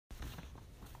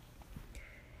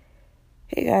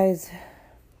Hey guys,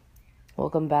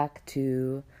 welcome back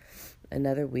to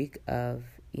another week of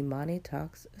Imani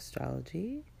Talks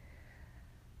Astrology.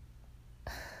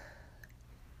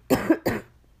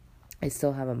 I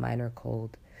still have a minor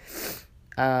cold,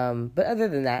 but other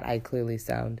than that, I clearly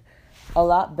sound a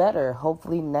lot better.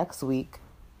 Hopefully next week,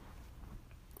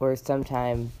 or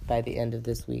sometime by the end of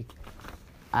this week,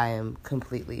 I am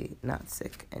completely not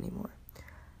sick anymore.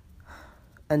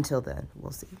 Until then,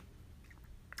 we'll see.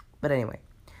 But anyway,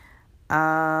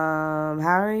 how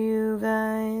are you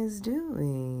guys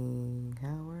doing?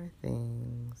 How are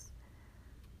things?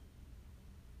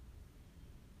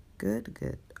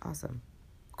 Good, awesome,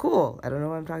 cool. I don't know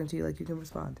why I'm talking to you like you can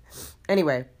respond.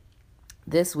 Anyway,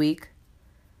 this week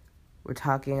we're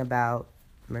talking about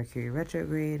Mercury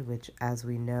retrograde, which, as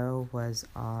we know, was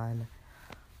on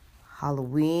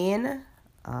Halloween,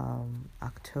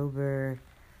 October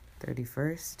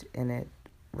 31st, and it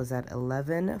was at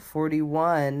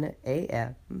 11:41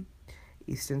 a.m.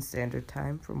 Eastern Standard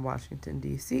Time from Washington,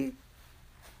 D.C.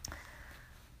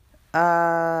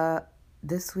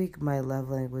 This week my love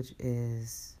language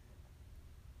is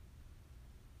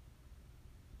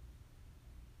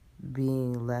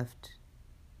being left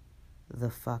the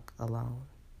fuck alone.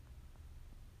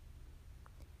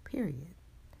 Period.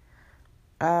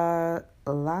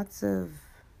 Lots of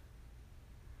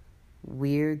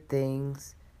weird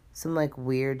things. Some like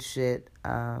weird shit.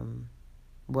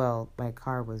 Well, my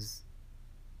car was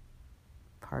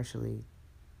partially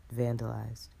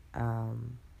vandalized.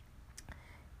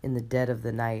 In the dead of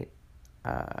the night,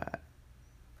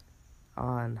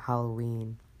 on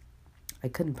Halloween, I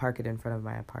couldn't park it in front of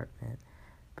my apartment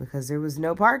because there was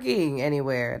no parking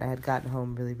anywhere, and I had gotten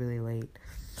home really, really late.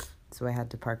 So I had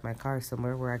to park my car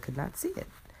somewhere where I could not see it.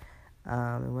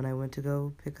 And when I went to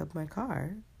go pick up my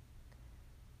car,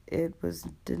 it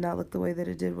did not look the way that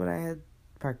it did when I had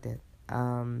parked it.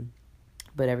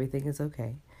 But everything is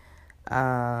okay.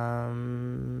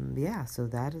 Yeah, so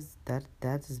that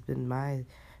has been my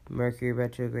Mercury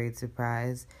retrograde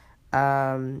surprise.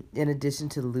 In addition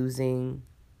to losing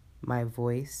my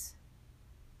voice,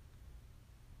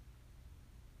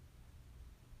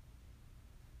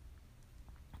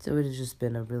 so it has just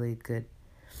been a really good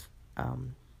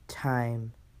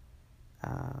time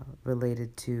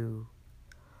related to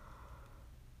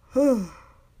a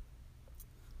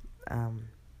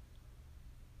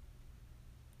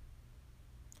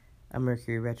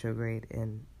Mercury retrograde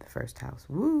in the first house.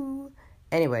 Woo!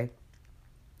 Anyway,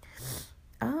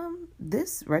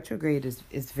 this retrograde is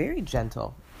very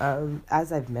gentle.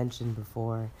 As I've mentioned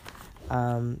before,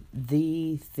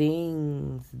 the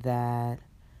things that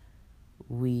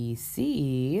we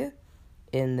see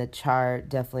in the chart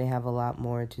definitely have a lot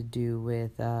more to do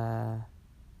with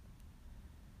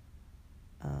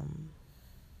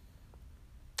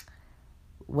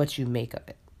what you make of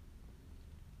it,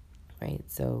 right?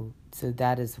 So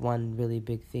that is one really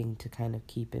big thing to kind of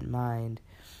keep in mind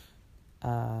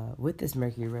with this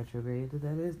Mercury retrograde.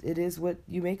 That it is what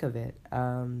you make of it.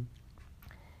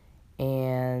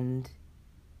 And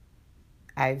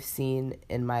I've seen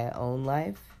in my own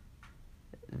life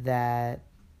that,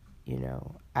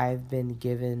 I've been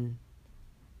given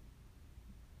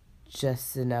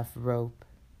just enough rope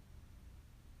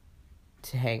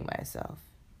to hang myself.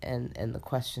 And the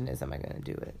question is, am I going to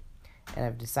do it? And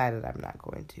I've decided I'm not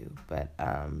going to. But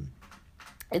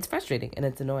it's frustrating and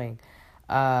it's annoying,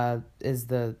 is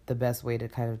the best way to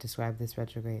kind of describe this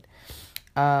retrograde.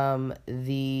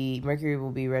 The Mercury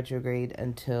will be retrograde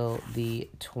until the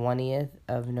 20th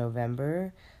of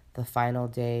November, the final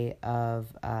day of,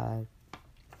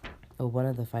 one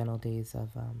of the final days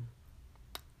of,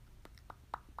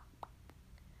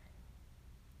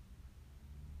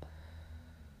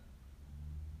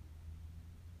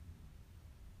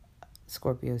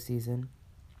 Scorpio season.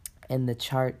 And the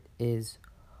chart is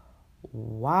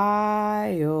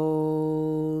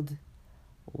wild.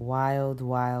 I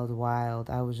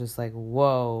was just like,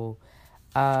 whoa.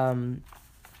 For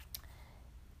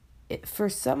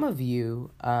some of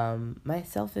you,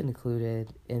 myself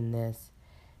included in this,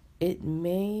 it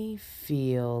may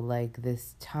feel like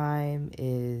this time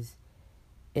is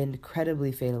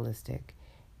incredibly fatalistic.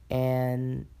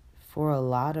 And for a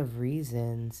lot of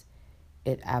reasons,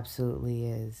 it absolutely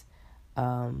is.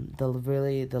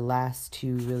 The last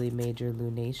two really major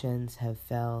lunations have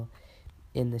fell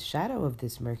in the shadow of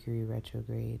this Mercury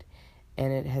retrograde,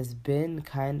 and it has been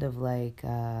kind of like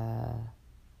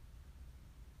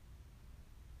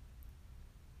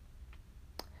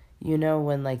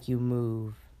when like you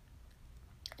move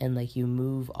and like you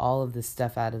move all of the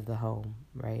stuff out of the home,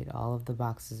 right? All of the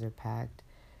boxes are packed.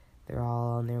 They're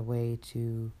all on their way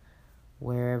to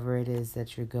wherever it is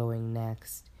that you're going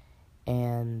next.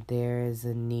 And there is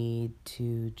a need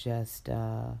to just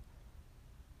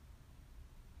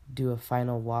do a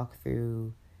final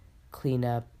walkthrough, clean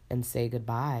up, and say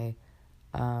goodbye,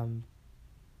 so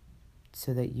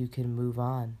that you can move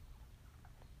on.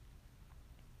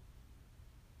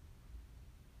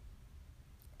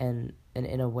 And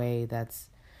in a way that's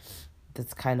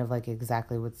kind of like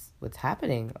exactly what's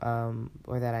happening,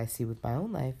 or that I see with my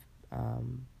own life,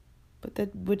 but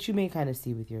that what you may kind of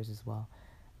see with yours as well.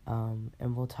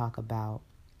 And we'll talk about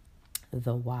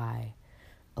the why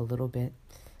a little bit.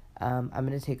 I'm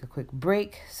going to take a quick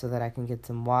break so that I can get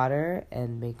some water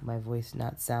and make my voice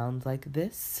not sound like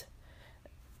this.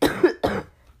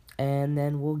 And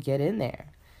then we'll get in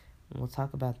there and we'll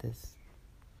talk about this.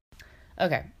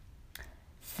 Okay.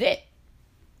 Sit.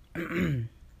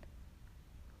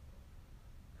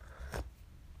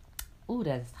 Ooh,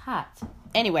 that's hot.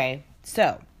 Anyway,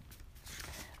 so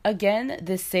again,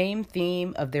 the same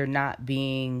theme of there not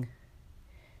being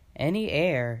any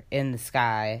air in the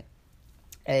sky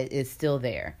is still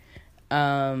there.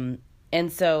 And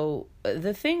so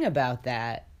the thing about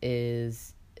that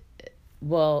is,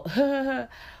 well,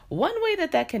 one way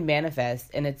that can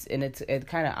manifest, and it's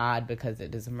kind of odd because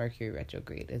it is a Mercury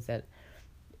retrograde, is that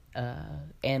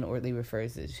Anne Ortley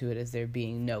refers to it as there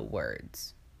being no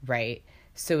words, right?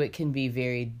 So it can be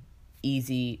very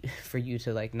easy for you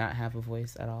to like not have a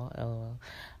voice at all, LOL,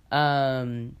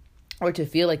 or to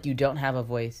feel like you don't have a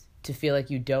voice, to feel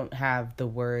like you don't have the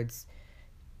words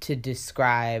to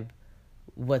describe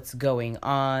what's going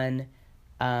on.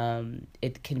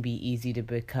 It can be easy to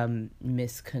become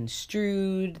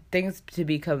misconstrued, things to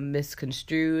become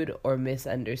misconstrued or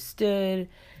misunderstood.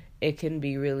 It can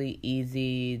be really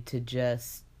easy to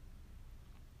just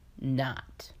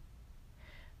not.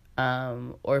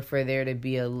 Or for there to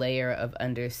be a layer of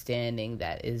understanding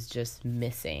that is just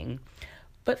missing.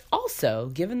 But also,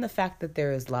 given the fact that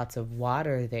there is lots of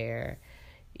water there,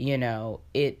 there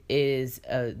is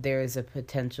a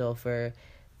potential for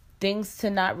things to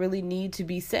not really need to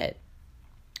be said,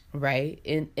 right?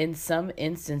 In some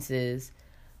instances,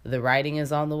 the writing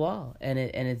is on the wall, and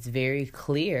it's very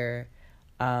clear,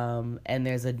 and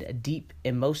there's a deep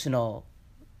emotional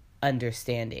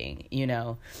understanding.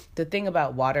 The thing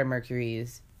about water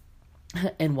Mercuries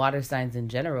and water signs in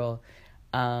general,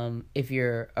 if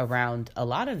you're around a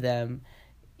lot of them,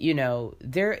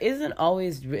 there isn't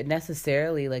always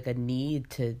necessarily like a need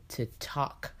to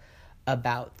talk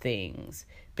about things,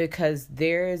 because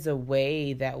there is a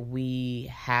way that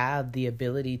we have the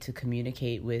ability to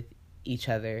communicate with each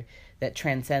other that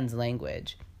transcends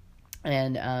language.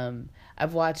 And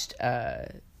I've watched,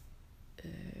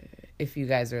 if you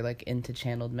guys are like into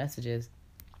channeled messages,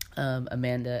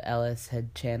 Amanda Ellis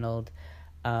had channeled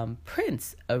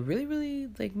Prince a really, really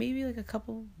maybe a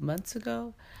couple months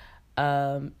ago.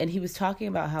 And he was talking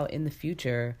about how in the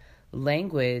future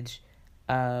language,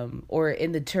 or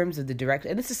in the terms of the direct,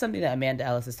 and this is something that Amanda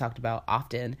Ellis has talked about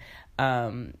often,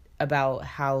 about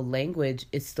how language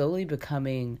is slowly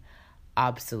becoming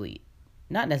obsolete.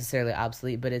 Not necessarily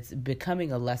obsolete, but it's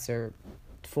becoming a lesser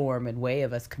form and way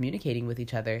of us communicating with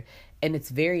each other. And it's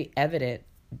very evident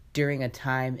during a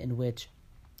time in which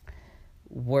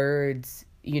words,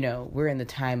 we're in the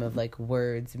time of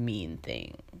words mean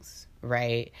things,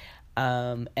 right?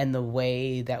 And the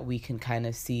way that we can kind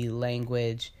of see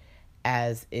language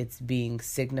as it's being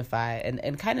signified,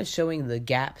 and kind of showing the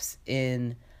gaps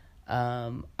in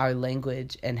our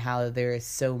language, and how there is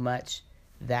so much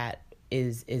that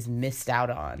is missed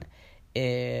out on,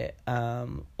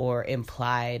 or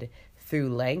implied through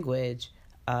language.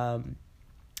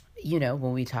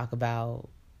 When we talk about,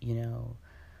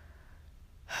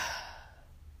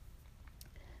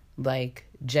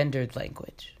 gendered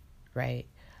language, right?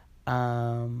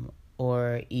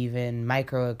 Or even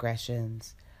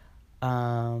microaggressions,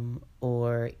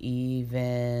 or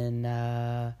even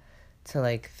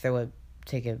to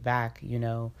take it back,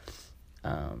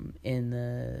 in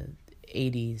the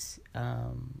 80s,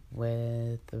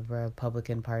 with the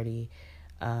Republican Party,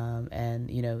 and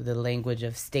the language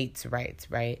of states'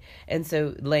 rights, right? And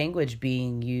so language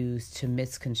being used to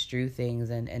misconstrue things,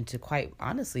 and to, quite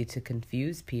honestly, to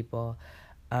confuse people,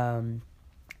 and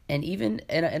even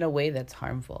in a way that's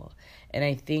harmful. And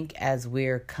I think as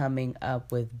we're coming up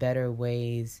with better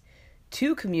ways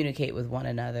to communicate with one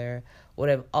another, what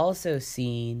I've also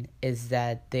seen is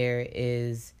that there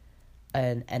is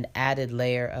an added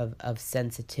layer of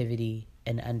sensitivity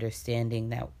and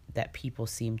understanding that people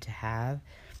seem to have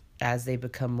as they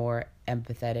become more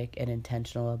empathetic and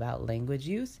intentional about language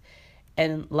use.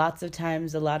 And lots of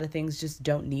times, a lot of things just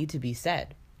don't need to be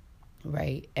said.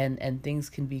 right? And things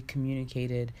can be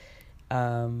communicated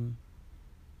in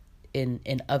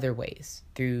other ways,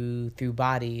 through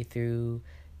body, through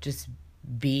just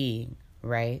being,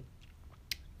 right?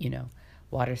 You know,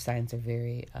 water signs are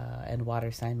very and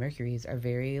water sign Mercuries are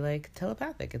very like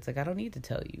telepathic. It's like, I don't need to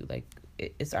tell you, like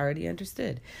it's already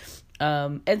understood.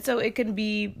 And so it can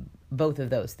be both of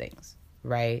those things,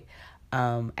 right?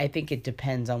 I think it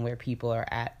depends on where people are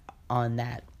at on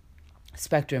that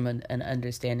spectrum, and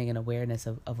understanding and awareness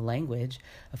of language.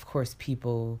 Of course,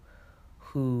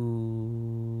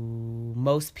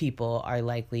 most people are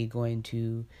likely going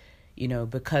to,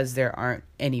 because there aren't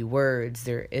any words,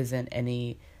 there isn't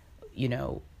any,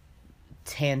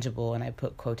 tangible, and I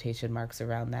put quotation marks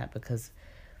around that, because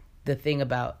the thing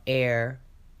about air,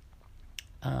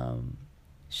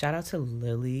 shout out to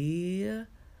Lily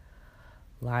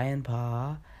Lion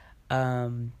Paw. I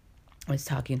was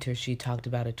talking to her, she talked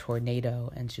about a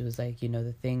tornado, and she was like,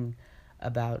 the thing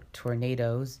about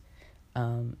tornadoes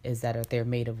is that they're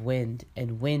made of wind,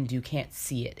 and wind, you can't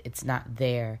see it. It's not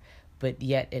there, but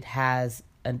yet it has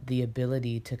the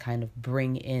ability to kind of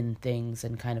bring in things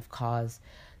and kind of cause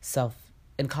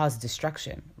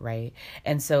destruction, right?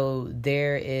 And so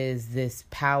there is this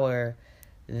power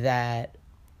that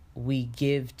we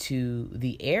give to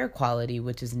the air quality,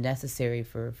 which is necessary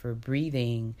for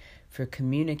breathing, for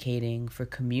communicating, for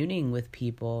communing with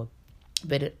people.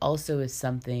 But it also is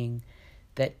something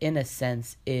that, in a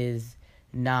sense, is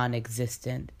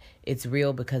non-existent. It's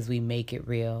real because we make it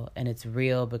real, and it's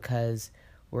real because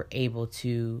we're able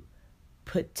to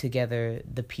put together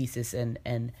the pieces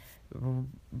and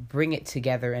bring it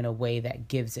together in a way that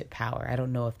gives it power. I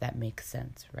don't know if that makes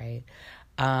sense, right?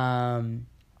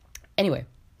 Anyway,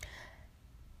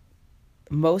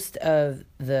 most of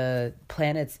the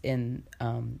planets in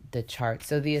the chart,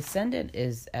 so the ascendant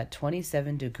is at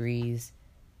 27 degrees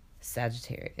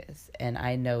Sagittarius, and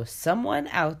I know someone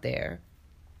out there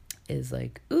is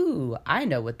like, ooh, I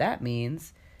know what that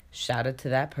means. Shout out to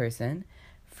that person.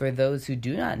 For those who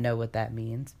do not know what that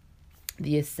means,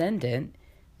 the ascendant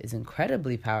is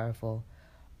incredibly powerful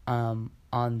on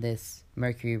this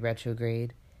Mercury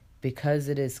retrograde, because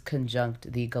it is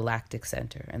conjunct the galactic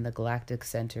center, and the galactic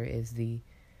center is the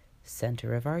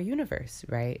center of our universe,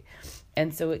 right?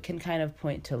 And so it can kind of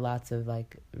point to lots of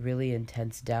like really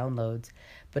intense downloads,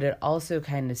 but it also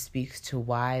kind of speaks to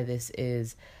why this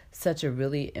is such a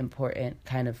really important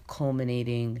kind of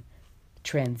culminating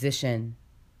transition,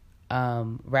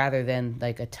 rather than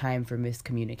like a time for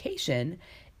miscommunication.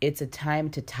 It's a time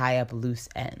to tie up loose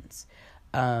ends,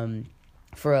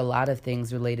 for a lot of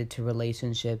things related to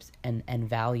relationships and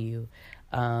value,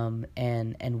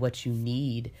 and what you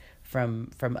need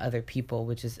from other people,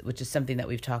 which is something that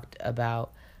we've talked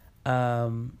about.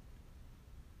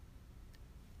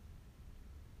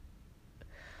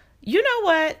 You know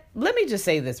what? Let me just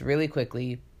say this really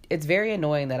quickly. It's very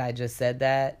annoying that I just said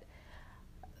that.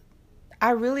 I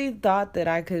really thought that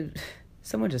I could...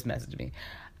 Someone just messaged me.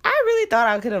 I really thought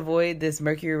I could avoid this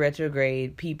Mercury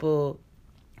retrograde, people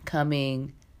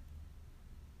coming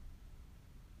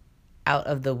out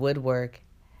of the woodwork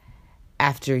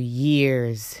after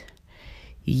years.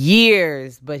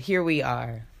 But here we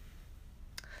are.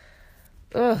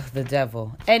 Ugh, the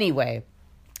devil. Anyway,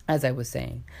 as I was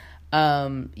saying,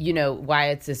 why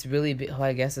it's this really big... Well,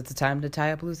 I guess it's a time to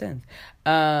tie up loose ends.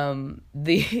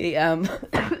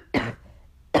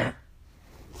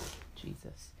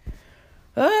 Jesus.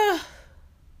 I'm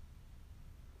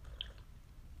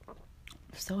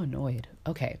so annoyed.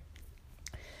 Okay.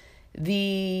 I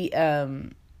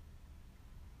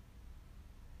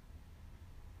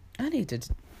need to...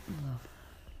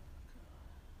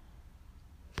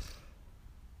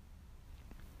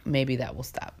 Maybe that will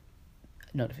stop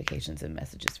notifications and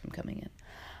messages from coming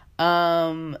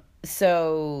in.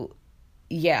 So...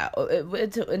 Yeah,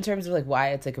 in terms of like why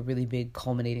it's like a really big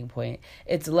culminating point,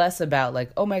 it's less about like,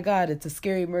 oh my God, it's a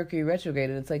scary Mercury retrograde.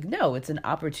 And it's like, no, it's an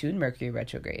opportune Mercury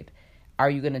retrograde. Are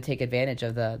you going to take advantage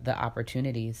of the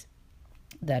opportunities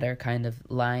that are kind of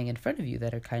lying in front of you,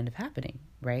 that are kind of happening,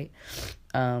 right?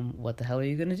 What the hell are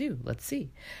you going to do? Let's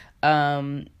see.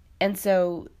 And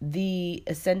so the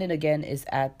ascendant, again, is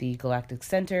at the galactic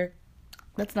center.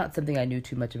 That's not something I knew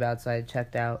too much about, so I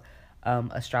checked out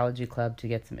Astrology Club to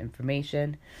get some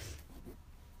information.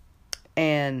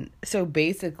 And so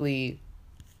basically,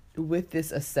 with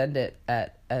this ascendant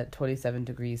at 27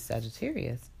 degrees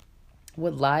Sagittarius,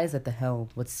 what lies at the helm,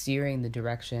 what's steering the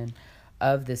direction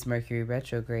of this Mercury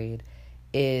retrograde,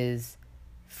 is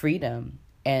freedom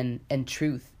and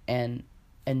truth and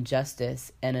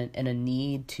justice, and a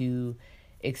need to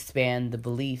expand the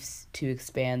beliefs, to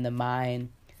expand the mind,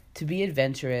 to be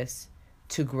adventurous,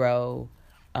 to grow,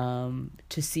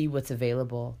 to see what's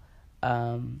available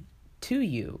to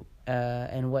you,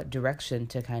 and what direction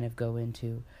to kind of go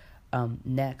into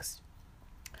next.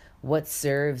 What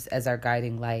serves as our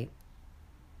guiding light?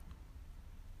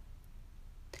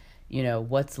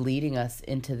 What's leading us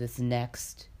into this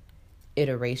next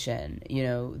iteration?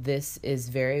 This is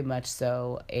very much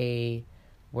so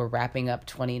we're wrapping up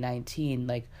 2019.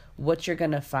 Like, what you're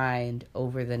going to find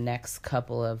over the next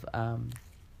couple of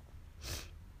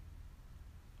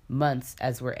months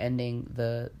as we're ending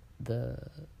the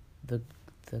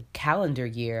calendar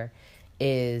year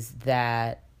is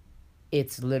that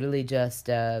it's literally just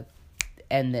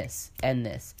end this.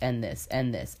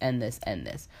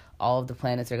 All of the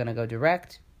planets are going to go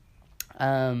direct.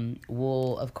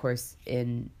 We'll, of course,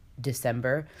 in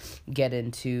December, get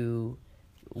into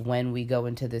when we go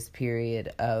into this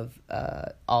period of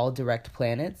all direct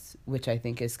planets, which I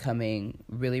think is coming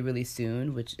really, really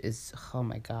soon, which is, oh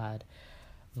my God,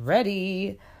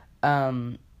 ready.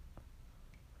 And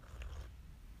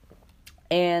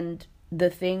the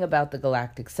thing about the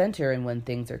galactic center and when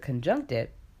things are conjuncted,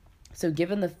 so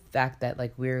given the fact that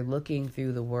like we're looking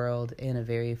through the world in a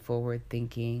very forward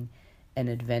thinking and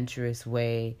adventurous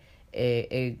way,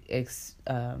 I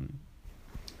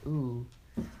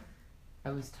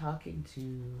was talking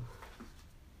to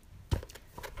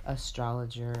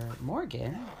astrologer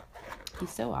Morgan.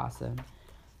 He's so awesome.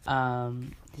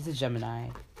 He's a Gemini.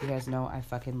 You guys know I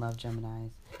fucking love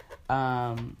Geminis.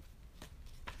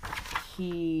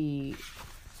 He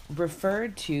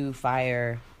referred to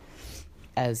fire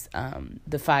as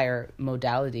the fire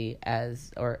modality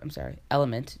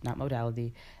element, not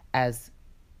modality, as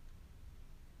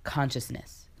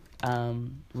consciousness,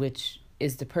 which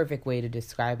is the perfect way to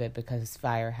describe it because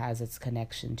fire has its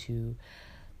connection to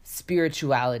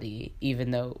spirituality,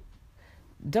 even though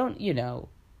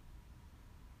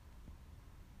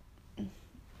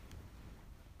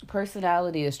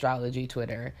personality astrology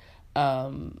Twitter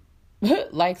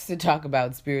likes to talk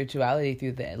about spirituality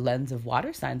through the lens of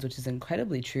water signs, which is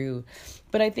incredibly true.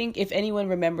 But I think if anyone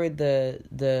remembered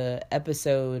the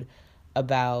episode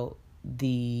about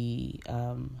the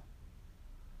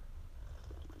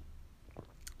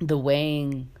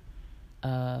weighing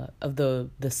of the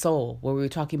soul, where we were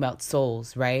talking about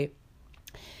souls, right?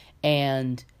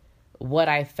 And what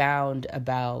I found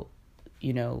about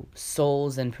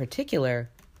souls in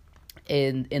particular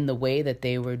in the way that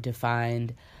they were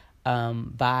defined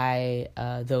by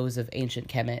those of ancient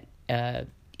Kemet,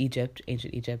 ancient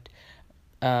Egypt,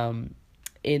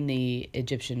 in the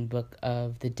Egyptian Book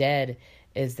of the Dead,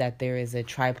 is that there is a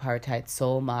tripartite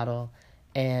soul model,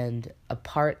 and a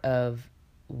part of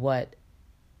what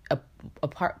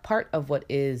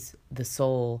is the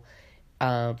soul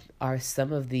are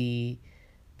some of the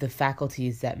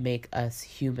faculties that make us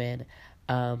human.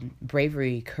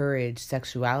 Bravery, courage,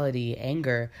 sexuality,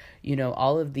 anger,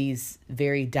 all of these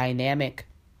very dynamic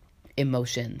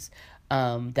emotions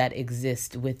that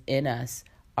exist within us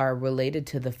are related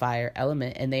to the fire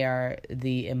element, and they are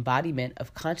the embodiment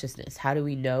of consciousness. How do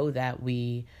we know that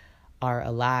we are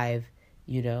alive,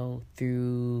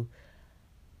 through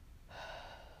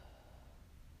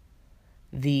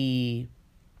the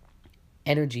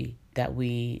energy that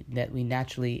we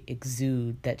naturally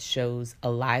exude, that shows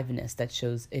aliveness, that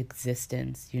shows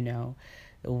existence.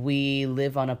 We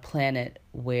live on a planet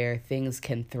where things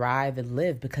can thrive and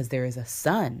live because there is a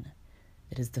sun.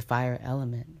 It is the fire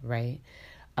element, right?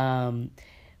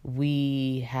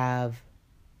 We have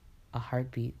a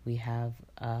heartbeat. We have,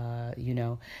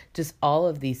 just all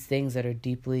of these things that are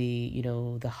deeply,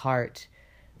 the heart,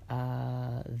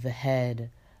 the head,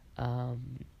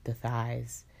 the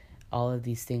thighs. All of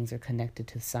these things are connected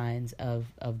to signs of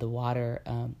the water,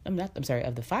 of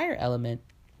the fire element,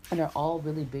 and are all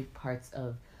really big parts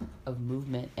of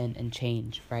movement and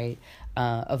change, right?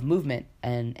 Of movement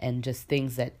and just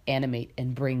things that animate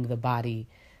and bring the body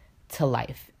to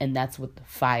life. And that's what the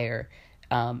fire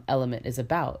element is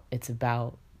about. It's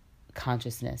about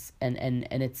consciousness, and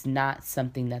it's not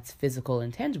something that's physical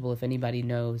and tangible. If anybody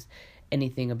knows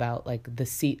anything about like the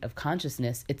seat of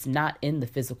consciousness, it's not in the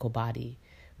physical body,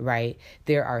 right?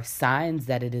 There are signs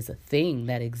that it is a thing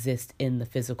that exists in the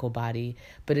physical body,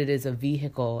 but it is a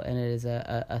vehicle, and it is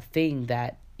a thing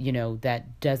that,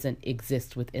 that doesn't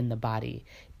exist within the body.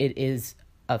 It is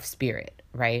of spirit,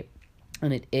 right?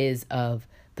 And it is of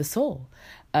the soul.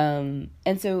 And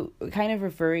so kind of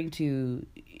referring to,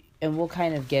 and we'll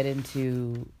kind of get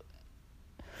into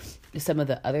some of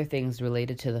the other things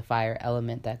related to the fire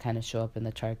element that kind of show up in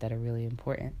the chart that are really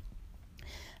important.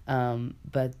 So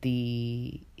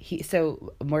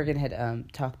Morgan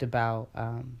had talked about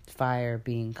fire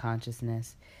being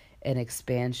consciousness, and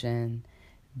expansion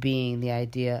being the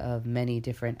idea of many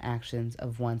different actions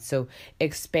of one. So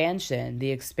expansion,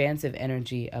 the expansive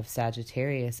energy of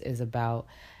Sagittarius, is about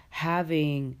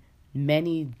having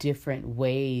many different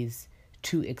ways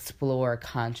to explore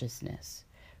consciousness,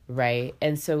 right?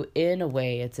 And so in a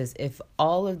way, it's as if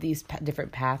all of these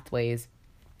different pathways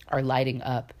are lighting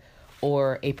up,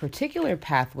 or a particular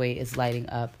pathway is lighting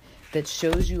up that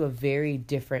shows you a very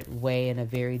different way and a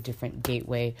very different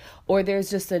gateway, or there's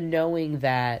just a knowing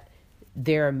that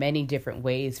there are many different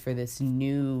ways for this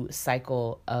new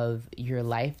cycle of your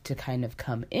life to kind of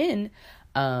come in.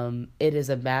 It is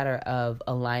a matter of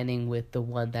aligning with the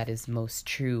one that is most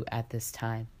true at this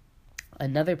time.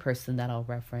 Another person that I'll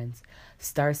reference,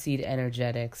 Starseed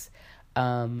Energetics,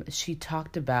 she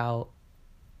talked about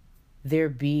there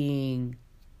being,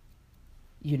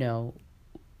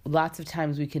 lots of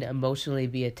times we can emotionally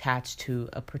be attached to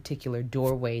a particular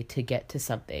doorway to get to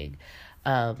something,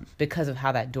 because of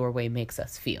how that doorway makes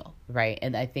us feel, right?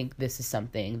 And I think this is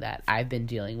something that I've been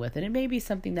dealing with, and it may be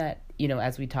something that,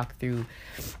 as we talk through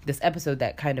this episode,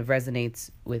 that kind of resonates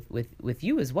with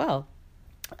you as well,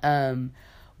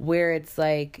 where it's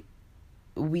like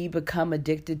we become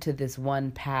addicted to this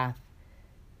one path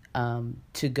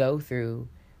to go through,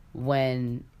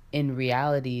 when in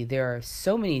reality there are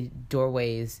so many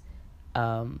doorways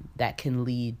that can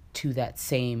lead to that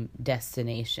same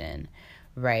destination,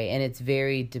 right? And it's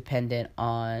very dependent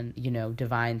on,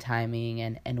 divine timing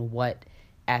and what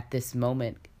at this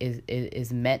moment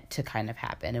is meant to kind of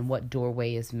happen, and what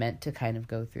doorway is meant to kind of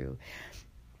go through.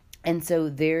 And so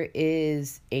there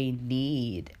is a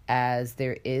need, as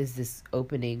there is this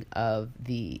opening of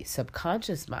the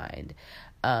subconscious mind,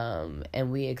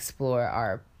 and we explore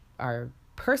our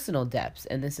personal depths.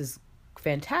 And this is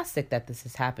fantastic that this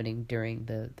is happening during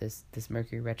this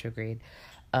Mercury retrograde.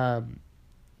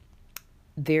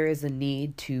 There is a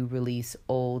need to release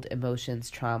old emotions,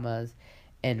 traumas,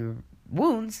 and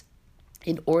wounds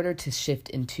in order to shift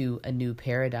into a new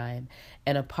paradigm.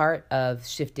 And a part of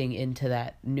shifting into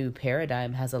that new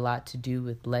paradigm has a lot to do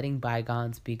with letting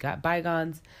bygones be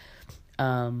bygones.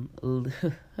 And,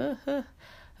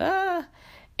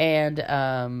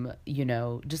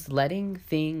 just letting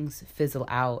things fizzle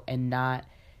out and not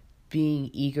being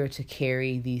eager to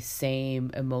carry these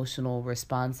same emotional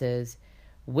responses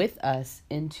with us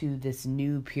into this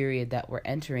new period that we're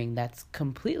entering that's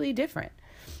completely different,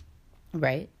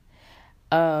 right?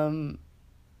 In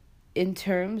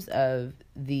terms of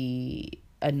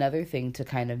another thing to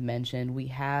kind of mention, we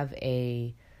have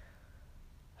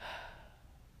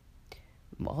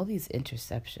all these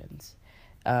interceptions,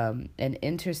 an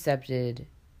intercepted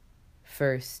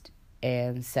 1st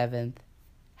and 7th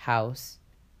house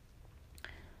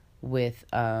with,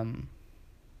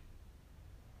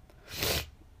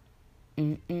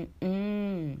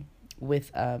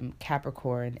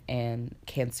 Capricorn and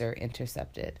Cancer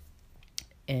intercepted,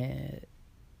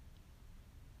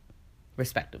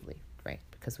 respectively, right?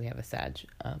 Because we have a Sag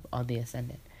on the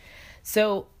ascendant.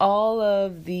 So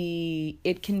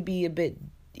it can be a bit,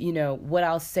 what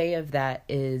I'll say of that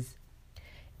is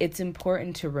it's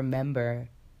important to remember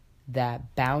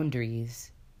that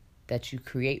boundaries that you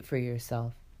create for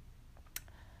yourself,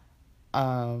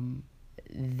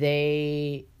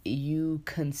 you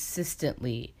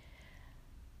consistently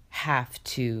have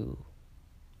to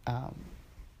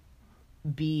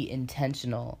be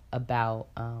intentional about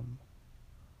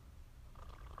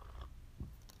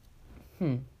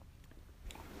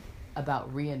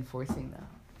reinforcing them.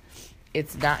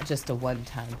 It's not just a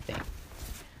one-time thing.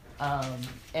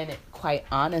 And it, quite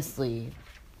honestly,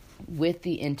 with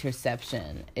the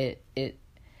interception, it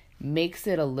makes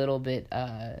it a little bit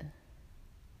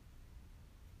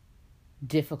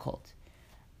difficult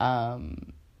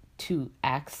to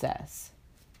access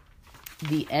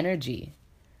the energy,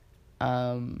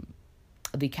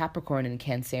 the Capricorn and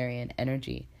Cancerian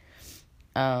energy.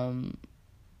 And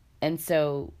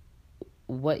so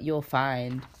what you'll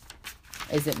find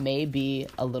is it may be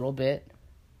a little bit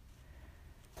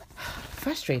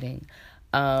frustrating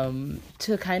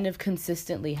to kind of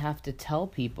consistently have to tell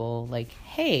people, like,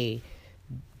 hey,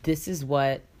 this is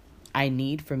what I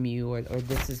need from you, or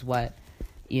this is what,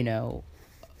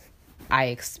 I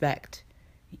expect,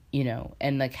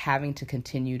 and like having to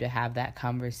continue to have that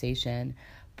conversation,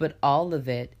 but all of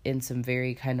it in some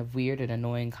very kind of weird and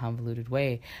annoying, convoluted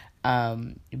way,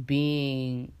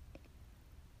 being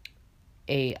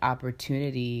a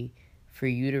opportunity for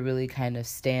you to really kind of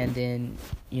stand in,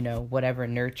 whatever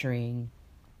nurturing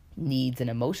needs and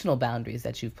emotional boundaries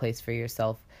that you've placed for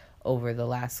yourself over the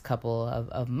last couple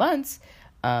of months,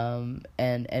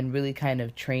 and really kind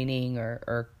of training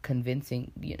or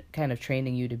convincing, kind of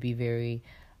training you to be very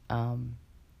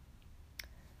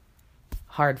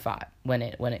hard fought when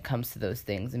it comes to those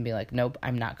things, and be like, nope,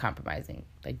 I'm not compromising.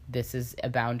 Like, this is a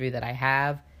boundary that I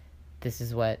have. This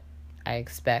is what I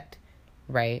expect,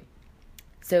 right?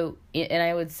 So, and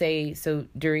I would say, so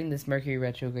during this Mercury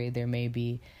retrograde, there may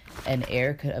be an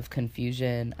air of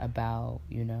confusion about,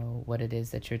 what it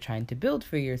is that you're trying to build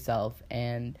for yourself,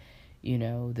 and,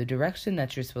 the direction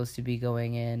that you're supposed to be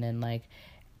going in, and like,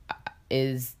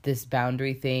 is this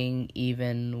boundary thing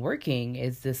even working?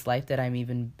 Is this life that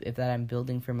I'm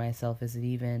building for myself, is it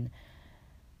even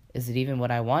what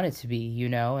I want it to be,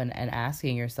 and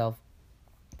asking yourself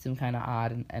some kind of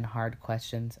odd and hard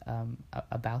questions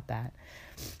about that.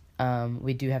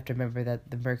 We do have to remember that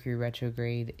the Mercury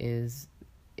retrograde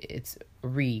it's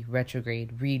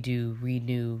retrograde, redo,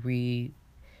 renew,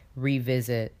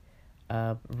 revisit,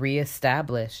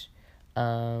 reestablish,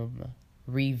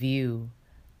 review,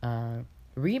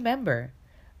 remember,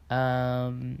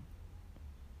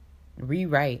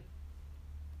 rewrite.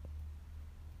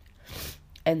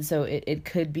 And so it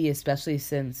could be, especially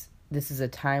since this is a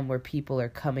time where people are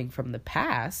coming from the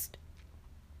past,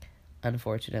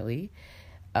 unfortunately,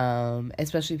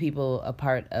 especially people a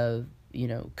part of,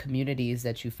 communities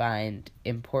that you find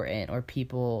important, or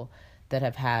people that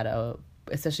have had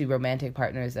especially romantic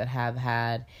partners that have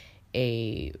had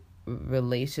a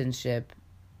relationship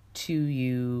to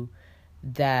you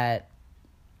that,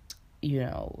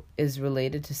 is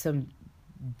related to some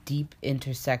deep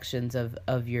intersections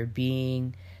of your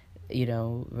being,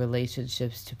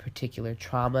 relationships to particular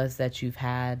traumas that you've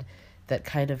had that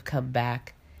kind of come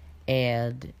back,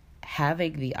 and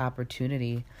having the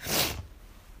opportunity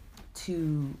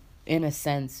to, in a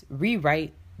sense,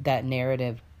 rewrite that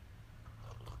narrative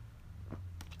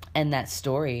and that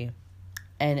story,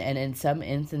 and in some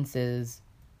instances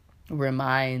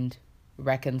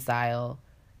reconcile.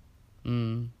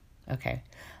 Okay.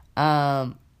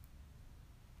 And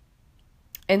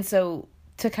so,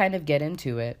 to kind of get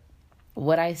into it,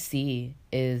 what I see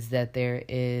is that there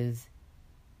is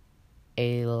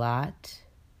a lot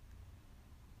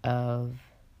of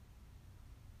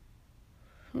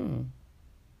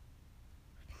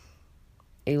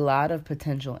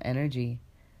potential energy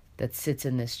that sits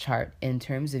in this chart in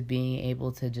terms of being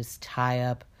able to just tie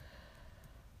up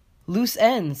loose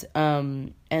ends,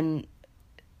 and in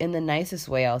the nicest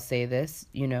way I'll say this,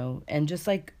 and just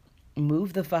like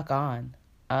move the fuck on.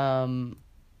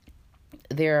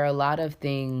 There are a lot of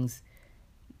things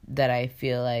that I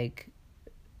feel like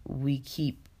we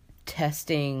keep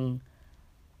testing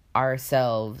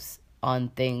ourselves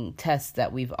on tests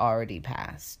that we've already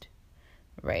passed,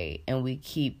 right? And we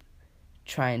keep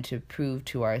trying to prove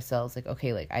to ourselves, like,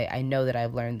 okay, like, I know that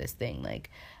I've learned this thing. Like,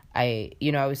 I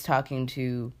was talking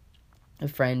to a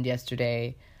friend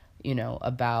yesterday,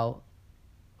 about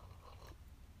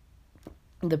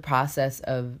the process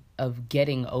of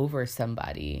getting over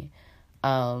somebody,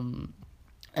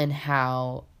 and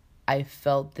how I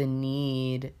felt the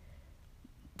need.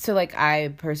 So, like,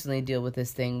 I personally deal with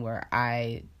this thing where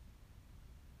I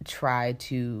try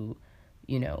to,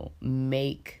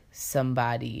 make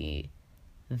somebody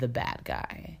the bad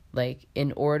guy. Like,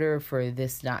 in order for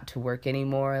this not to work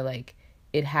anymore, like,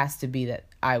 it has to be that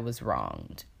I was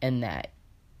wronged and that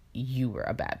you were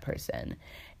a bad person.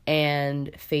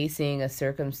 And facing a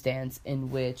circumstance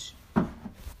in which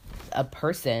a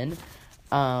person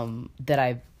that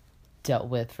I've dealt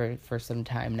with for some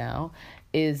time now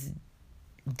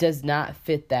does not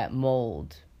fit that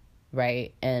mold,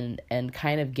 right? And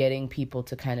kind of getting people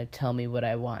to kind of tell me what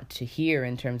I want to hear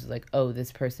in terms of like, oh,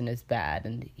 this person is bad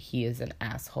and he is an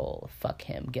asshole. Fuck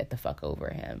him. Get the fuck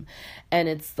over him. And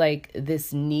it's like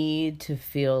this need to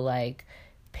feel like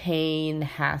pain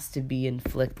has to be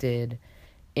inflicted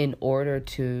in order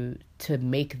to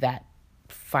make that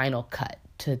final cut,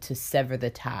 to sever the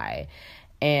tie.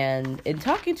 And in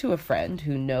talking to a friend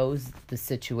who knows the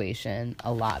situation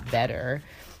a lot better,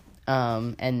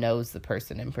 and knows the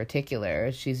person in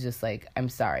particular, she's just like, I'm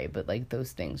sorry, but like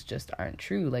those things just aren't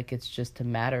true. Like, it's just a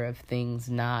matter of things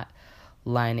not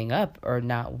lining up or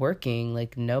not working.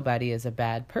 Like, nobody is a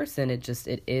bad person. It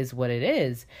is what it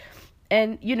is.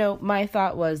 And, my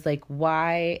thought was like,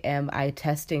 why am I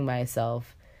testing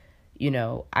myself?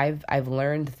 I've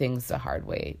learned things the hard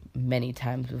way many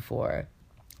times before.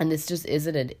 And this just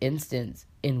isn't an instance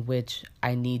in which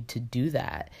I need to do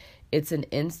that. It's an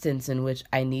instance in which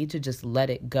I need to just let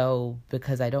it go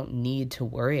because I don't need to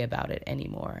worry about it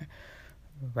anymore,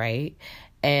 right?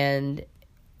 And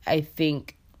I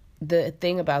think the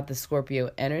thing about the Scorpio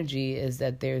energy is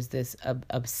that there's this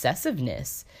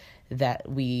obsessiveness that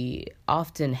we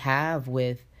often have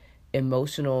with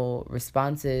emotional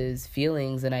responses,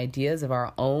 feelings, and ideas of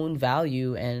our own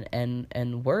value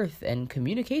and worth and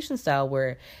communication style,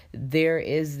 where there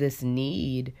is this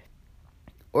need,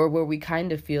 or where we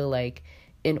kind of feel like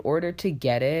in order to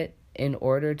get it, in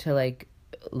order to like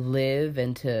live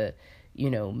and to,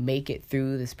 make it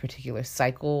through this particular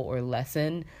cycle or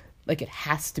lesson, like it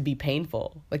has to be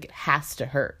painful. Like it has to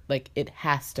hurt. Like it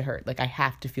has to hurt. Like I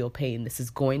have to feel pain. This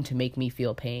is going to make me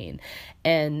feel pain.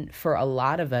 And for a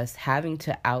lot of us, having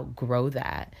to outgrow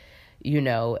that,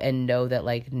 and know that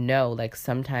like, no, like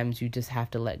sometimes you just have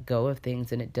to let go of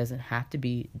things, and it doesn't have to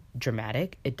be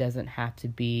dramatic. It doesn't have to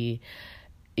be,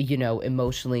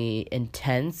 emotionally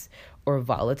intense or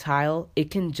volatile.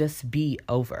 It can just be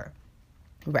over.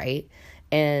 Right.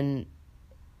 And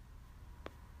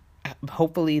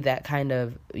hopefully that kind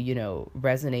of,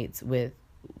 resonates with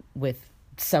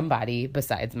somebody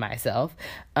besides myself,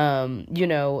 and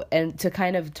to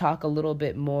kind of talk a little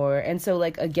bit more. And so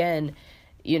like, again,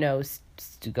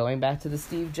 going back to the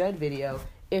Steve Judd video,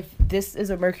 if this is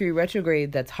a Mercury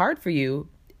retrograde that's hard for you,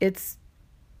 it's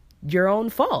your own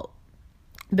fault,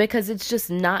 because it's just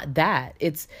not that.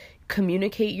 It's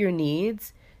communicate your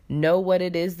needs, know what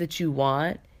it is that you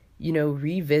want,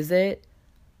 revisit.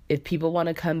 If people want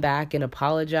to come back and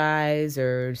apologize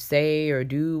or say or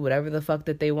do whatever the fuck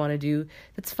that they want to do,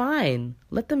 that's fine.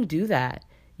 Let them do that.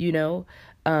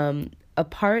 A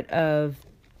part of,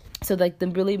 so like the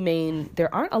really main,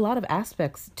 there aren't a lot of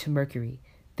aspects to Mercury.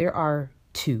 There are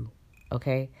two,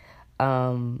 okay?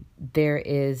 There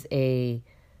is a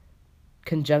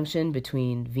conjunction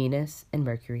between Venus and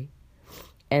Mercury.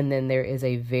 And then there is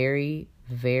a very,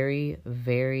 very,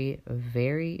 very,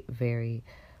 very, very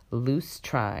loose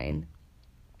trine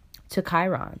to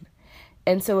Chiron.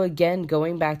 And so again,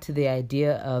 going back to the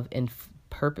idea of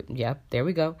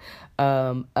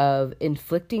of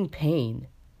inflicting pain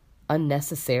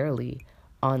unnecessarily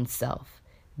on self.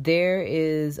 There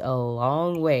is a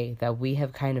long way that we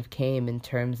have kind of came in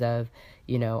terms of,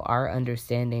 our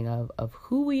understanding of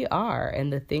who we are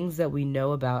and the things that we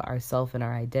know about ourself and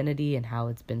our identity, and how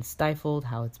it's been stifled,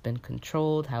 how it's been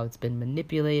controlled, how it's been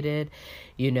manipulated,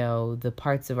 the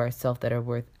parts of ourself that are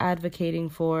worth advocating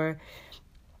for,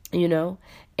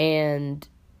 and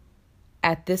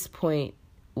at this point,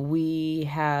 we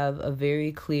have a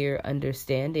very clear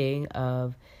understanding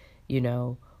of,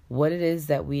 what it is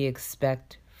that we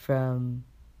expect from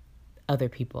other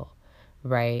people,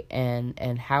 right?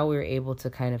 And how we're able to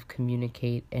kind of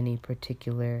communicate any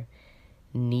particular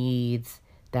needs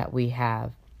that we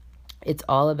have. It's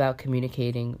all about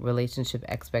communicating relationship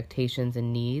expectations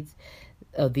and needs,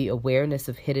 the awareness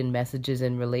of hidden messages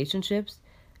in relationships,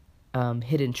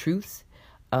 hidden truths,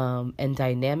 and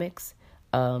dynamics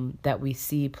that we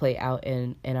see play out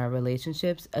in our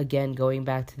relationships. Again, going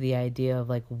back to the idea of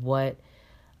like what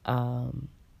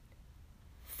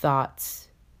thoughts,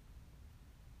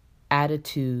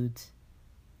 attitudes,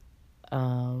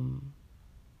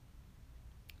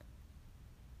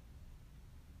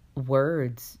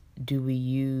 words do we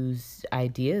use,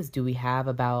 ideas do we have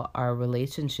about our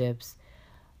relationships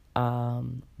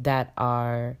that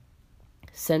are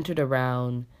centered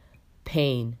around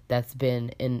pain that's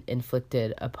been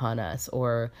inflicted upon us,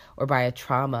 or by a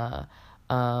trauma,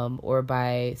 or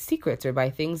by secrets, or by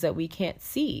things that we can't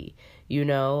see,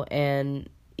 and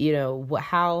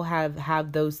how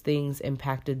have those things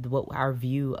impacted what our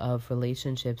view of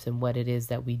relationships and what it is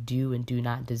that we do and do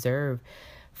not deserve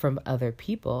from other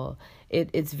people.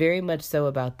 It's very much so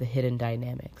about the hidden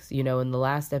dynamics. In the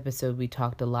last episode, we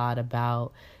talked a lot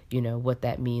about, what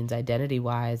that means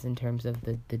identity-wise in terms of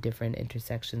the different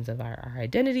intersections of our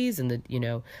identities, and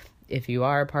if you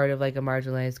are a part of like a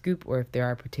marginalized group, or if there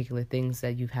are particular things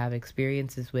that you have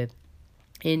experiences with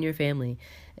in your family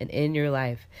and in your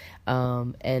life,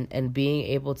 and being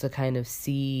able to kind of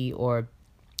see or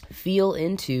feel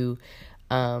into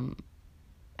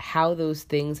how those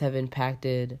things have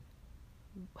impacted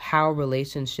how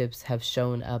relationships have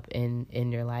shown up in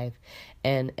your life.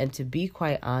 And to be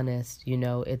quite honest,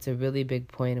 it's a really big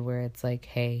point where it's like,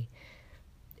 hey,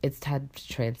 it's time to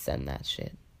transcend that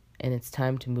shit, and it's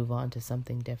time to move on to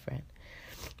something different.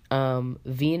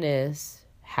 Venus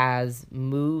has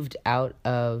moved out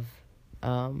of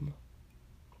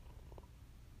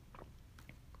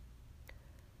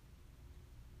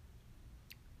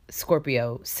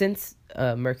Scorpio since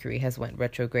Mercury has went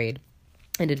retrograde,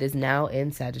 and it is now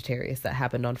in Sagittarius. That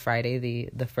happened on Friday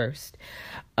the 1st.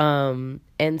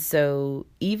 And so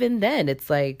even then, it's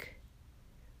like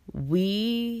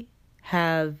we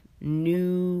have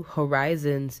new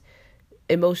horizons,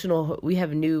 we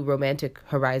have new romantic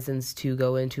horizons to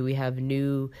go into. We have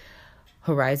new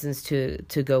horizons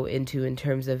to go into in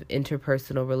terms of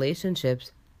interpersonal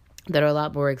relationships that are a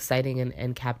lot more exciting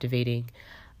and captivating,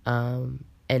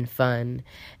 and fun.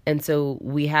 And so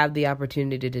we have the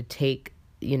opportunity to take,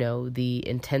 the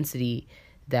intensity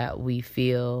that we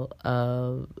feel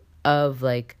of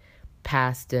like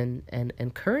past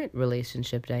and current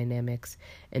relationship dynamics,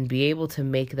 and be able to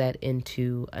make that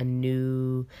into a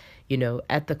new,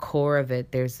 at the core of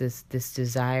it, there's this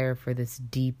desire for this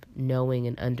deep knowing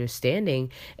and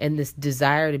understanding, and this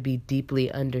desire to be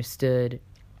deeply understood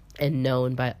and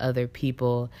known by other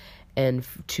people, and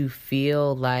to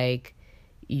feel like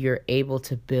you're able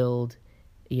to build,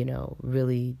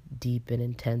 really deep and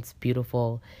intense,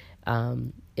 beautiful,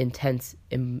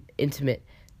 intimate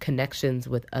connections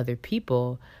with other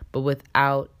people, but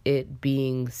without it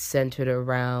being centered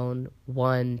around,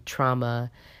 one,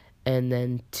 trauma, and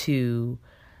then two,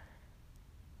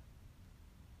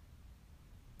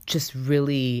 just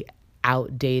really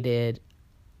outdated,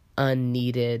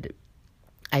 unneeded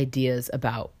ideas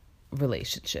about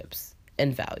relationships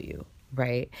and value,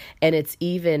 right? And it's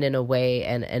even in a way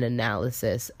an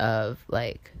analysis of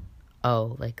like,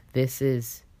 oh, like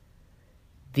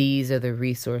these are the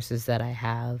resources that I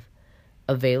have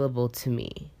available to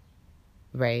me,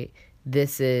 right?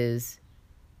 This is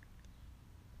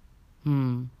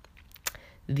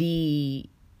the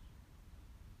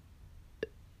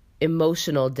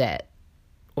emotional debt,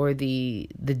 or the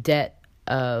debt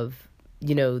of,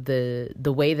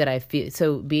 the way that I feel.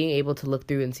 So being able to look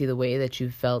through and see the way that you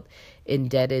felt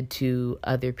indebted to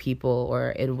other people, or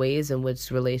in ways in which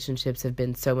relationships have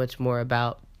been so much more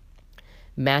about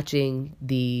matching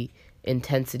the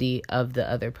intensity of the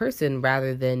other person,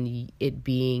 rather than it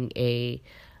being a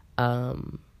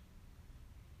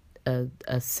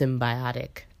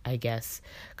symbiotic, I guess,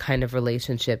 kind of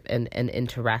relationship and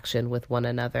interaction with one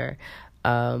another.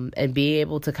 And being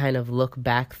able to kind of look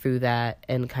back through that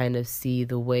and kind of see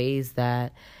the ways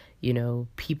that,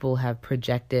 people have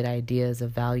projected ideas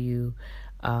of value,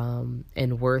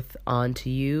 and worth onto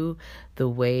you, the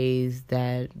ways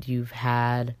that you've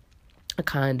had a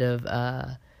kind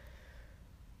of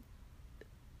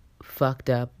fucked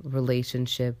up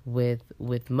relationship with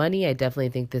money. I definitely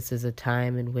think this is a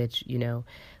time in which,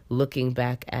 looking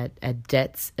back at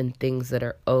debts and things that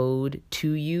are owed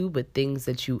to you, but things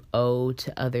that you owe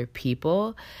to other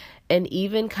people, and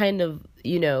even kind of,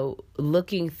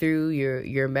 looking through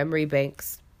your memory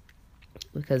banks,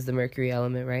 because the Mercury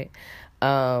element, right?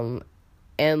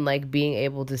 And like being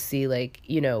able to see, like,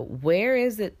 where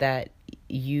is it that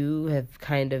you have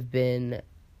kind of been,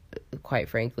 quite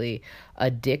frankly,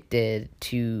 addicted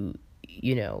to,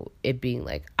 it being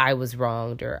like, I was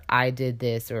wronged, or I did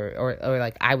this, or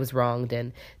like I was wronged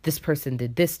and this person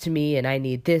did this to me and I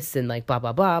need this, and like blah,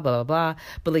 blah, blah, blah, blah, blah.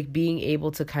 But like being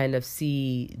able to kind of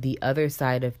see the other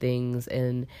side of things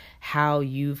and how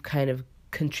you've kind of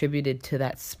contributed to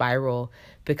that spiral,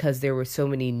 because there were so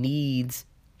many needs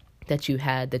that you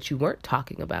had that you weren't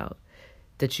talking about,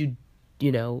 that you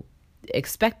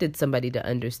expected somebody to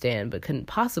understand but couldn't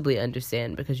possibly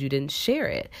understand because you didn't share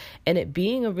it, and it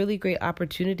being a really great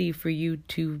opportunity for you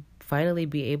to finally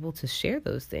be able to share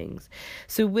those things.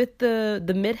 So with the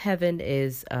midheaven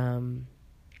is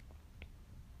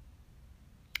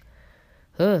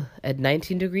at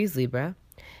 19 degrees Libra,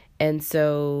 and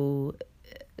so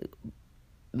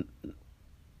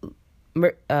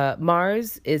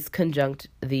Mars is conjunct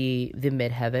the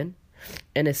midheaven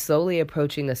and is slowly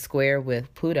approaching a square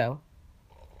with Pluto.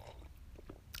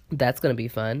 That's going to be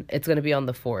fun. It's going to be on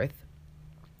the 4th,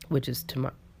 which is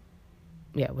tomorrow.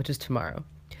 Yeah, which is tomorrow.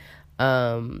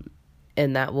 And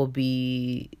that will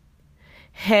be,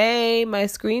 hey, my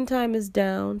screen time is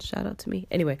down. Shout out to me.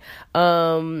 Anyway,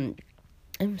 I'm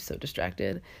so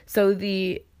distracted. So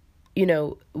the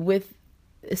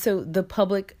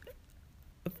public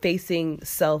facing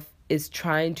self is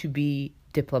trying to be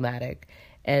diplomatic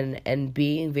and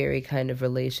being very kind of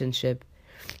relationship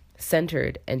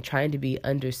centered and trying to be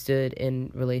understood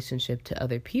in relationship to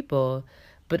other people.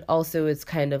 But also it's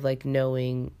kind of like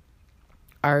knowing,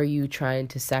 are you trying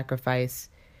to sacrifice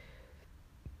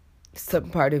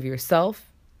some part of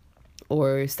yourself,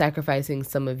 or sacrificing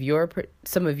some of your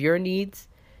needs,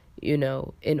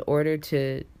 in order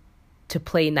to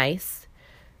play nice?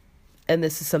 And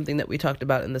this is something that we talked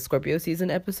about in the Scorpio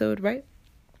season episode, right?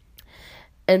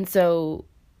 And so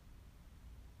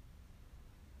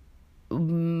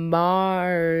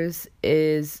Mars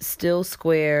is still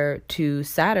square to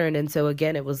Saturn. And so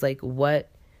again, it was like, what,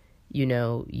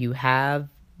 you have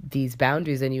these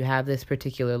boundaries and you have this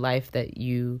particular life that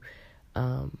you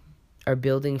are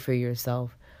building for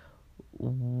yourself.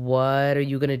 What are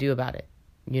you going to do about it?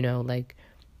 Like,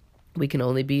 We can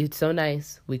only be so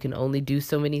nice. We can only do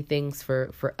so many things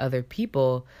for other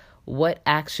people. What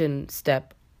action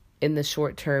step in the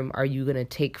short term are you going to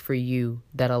take for you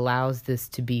that allows this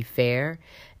to be fair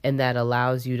and that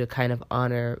allows you to kind of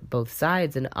honor both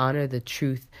sides and honor the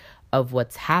truth of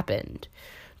what's happened,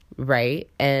 right?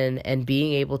 And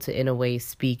being able to, in a way,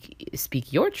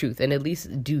 speak your truth and at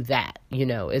least do that,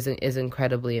 is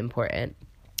incredibly important.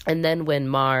 And then when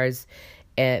Mars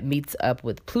meets up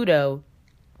with Pluto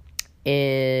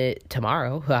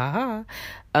tomorrow,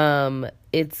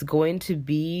 it's going to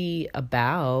be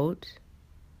about,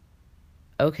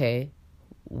 okay,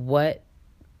 what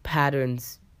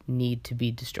patterns need to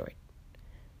be destroyed?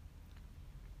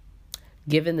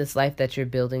 Given this life that you're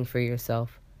building for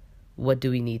yourself, what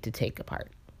do we need to take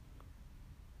apart?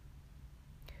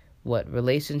 What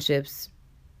relationships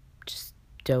just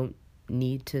don't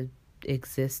need to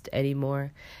exist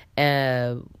anymore?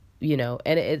 And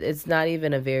it's not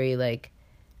even a very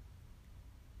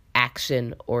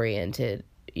action oriented,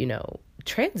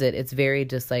 transit. It's very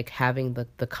just having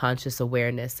the conscious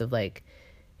awareness of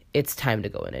it's time to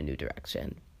go in a new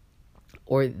direction,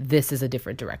 or this is a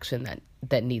different direction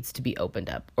that needs to be opened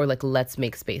up, or let's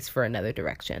make space for another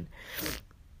direction.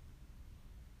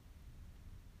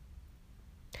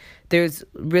 There's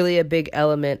really a big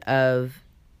element of,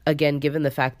 again, given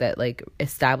the fact that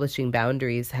establishing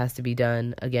boundaries has to be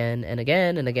done again and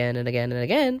again and again and again and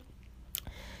again,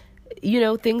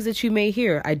 things that you may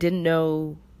hear, I didn't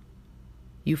know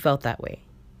you felt that way.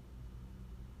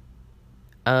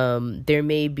 There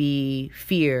may be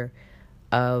fear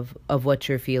of what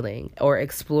you're feeling, or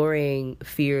exploring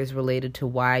fears related to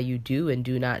why you do and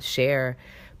do not share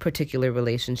particular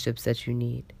relationships that you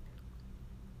need.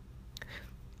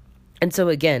 And so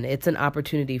again, it's an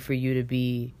opportunity for you to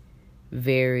be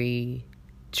very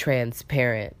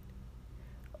transparent,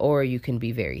 or you can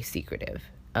be very secretive.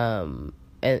 And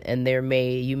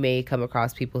you may come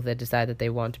across people that decide that they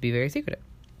want to be very secretive.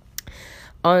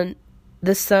 The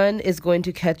sun is going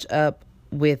to catch up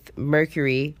with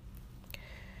Mercury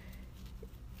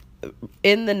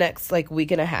in the next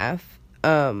week and a half.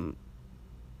 And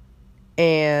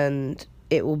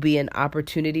it will be an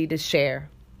opportunity to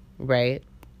share, right?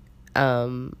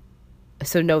 So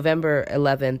November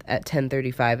 11th at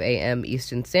 10:35 a.m.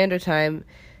 Eastern Standard Time,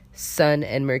 Sun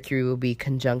and Mercury will be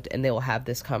conjunct, and they will have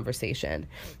this conversation.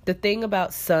 The thing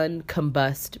about Sun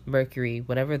combust Mercury,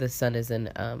 whenever the Sun is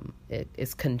it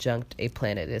is conjunct a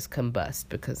planet, is combust,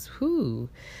 because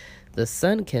the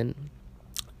Sun can,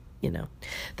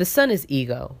 the Sun is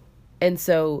ego. And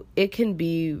so it can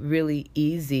be really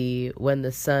easy when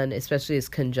the Sun, especially, is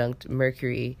conjunct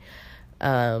Mercury,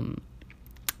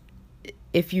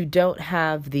 if you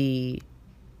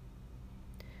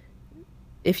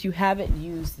haven't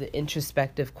used the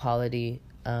introspective quality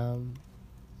of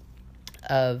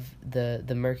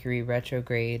the Mercury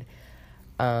retrograde,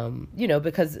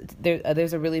 because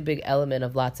there's a really big element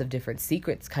of lots of different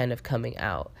secrets kind of coming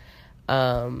out.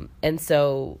 And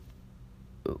so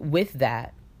with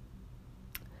that,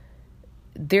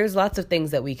 there's lots of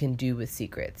things that we can do with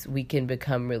secrets. We can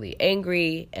become really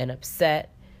angry and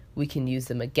upset. We can use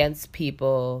them against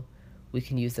people. We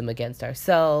can use them against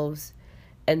ourselves.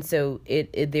 And so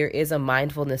there is a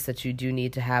mindfulness that you do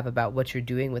need to have about what you're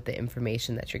doing with the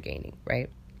information that you're gaining, right?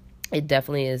 It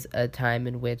definitely is a time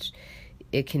in which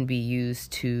it can be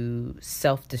used to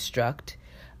self-destruct,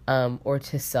 or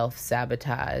to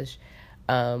self-sabotage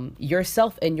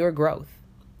yourself and your growth.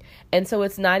 And so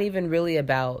it's not even really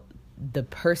about the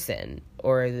person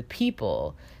or the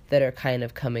people that are kind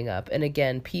of coming up. And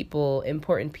again,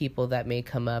 important people that may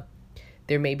come up,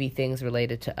 there may be things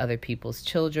related to other people's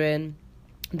children.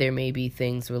 There may be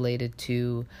things related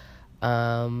to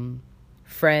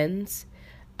friends,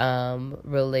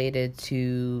 related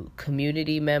to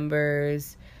community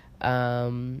members,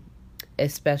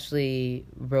 especially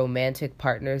romantic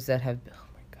partners that have,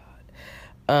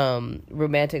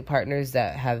 romantic partners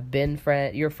that have been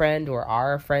your friend or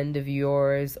are a friend of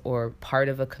yours, or part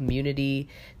of a community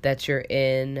that you're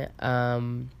in,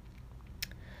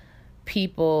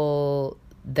 people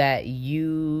that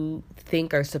you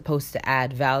think are supposed to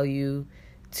add value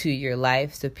to your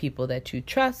life, so people that you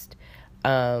trust,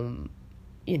 that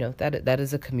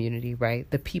is a community, right?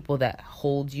 The people that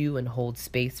hold you and hold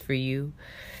space for you,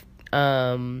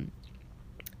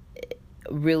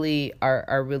 really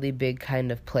are really big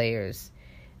kind of players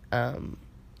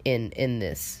in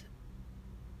this.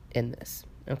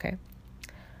 Okay.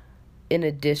 In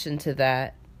addition to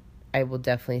that, I will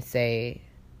definitely say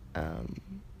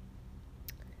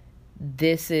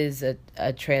this is a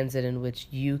transit in which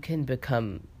you can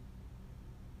become,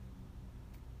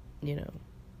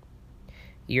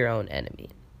 your own enemy.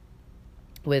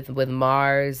 With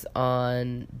Mars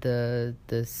on the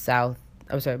south,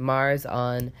 Mars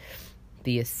on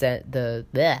the ascent, the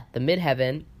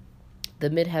midheaven. The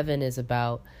midheaven is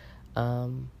about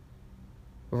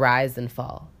rise and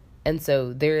fall. And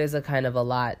so there is a kind of a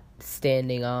lot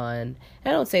standing on.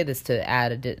 I don't say this to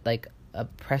add a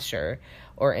pressure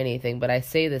or anything, but I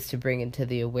say this to bring into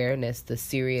the awareness the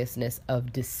seriousness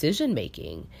of decision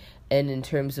making, and in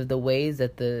terms of the ways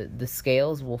that the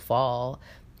scales will fall,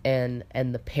 and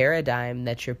the paradigm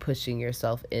that you're pushing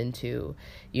yourself into.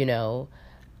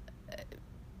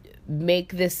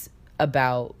 Make this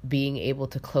about being able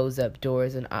to close up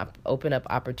doors and open up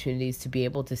opportunities to be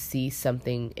able to see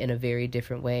something in a very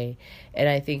different way. And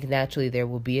I think naturally there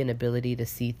will be an ability to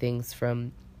see things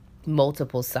from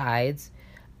multiple sides,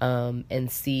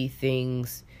 and see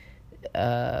things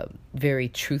very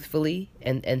truthfully,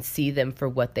 and see them for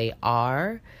what they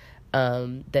are.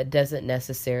 That doesn't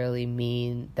necessarily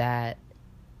mean that,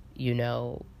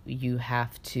 you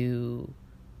have to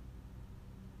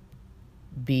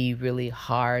be really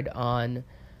hard on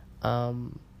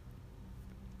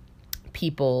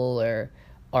people or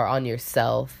on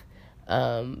yourself.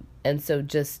 And so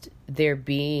just there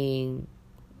being,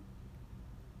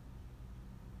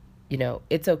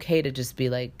 it's okay to just be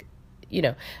like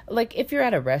if you're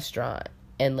at a restaurant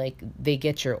and they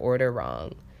get your order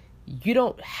wrong, you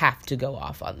don't have to go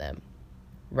off on them,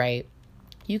 right?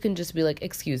 You can just be like,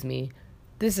 excuse me,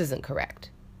 this isn't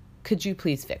correct. Could you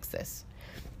please fix this?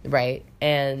 Right?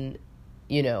 And,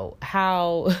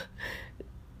 how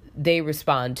they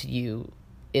respond to you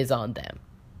is on them,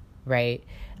 right?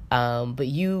 But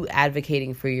you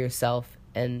advocating for yourself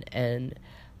and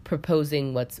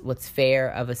proposing what's fair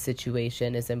of a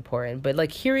situation is important.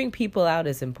 But hearing people out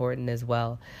is important as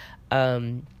well.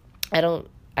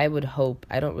 I would hope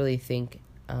that,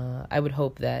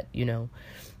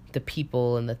 the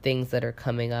people and the things that are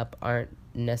coming up aren't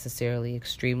necessarily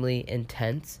extremely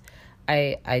intense.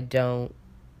 I don't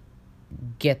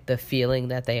get the feeling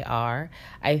that they are.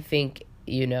 I think,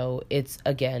 it's,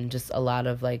 again, just a lot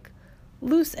of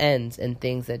loose ends and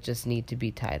things that just need to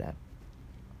be tied up.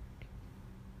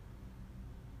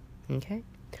 Okay.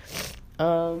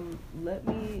 Let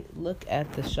me look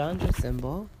at the Chandra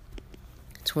symbol.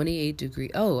 28 degree.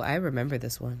 Oh, I remember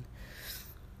this one.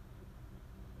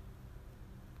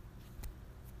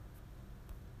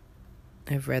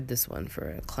 I've read this one for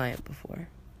a client before.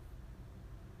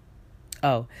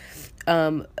 Oh,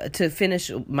 to finish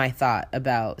my thought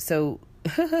about, so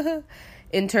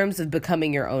in terms of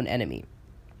becoming your own enemy,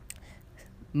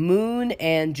 Moon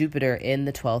and Jupiter in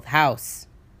the 12th house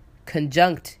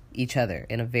conjunct each other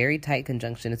in a very tight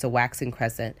conjunction. It's a waxing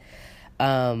crescent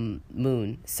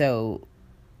moon. So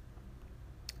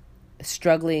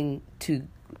struggling to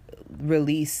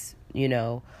release,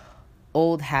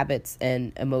 old habits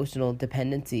and emotional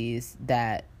dependencies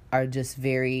that are just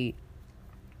very,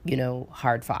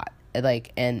 hard fought,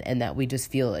 and that we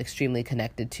just feel extremely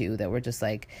connected to, that we're just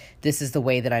this is the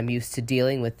way that I'm used to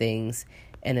dealing with things.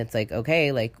 And it's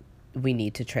okay, we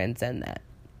need to transcend that.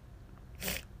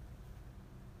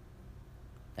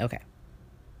 Okay.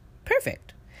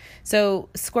 Perfect. So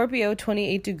Scorpio,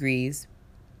 28 degrees.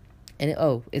 And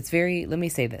it's very, let me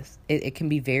say this. It can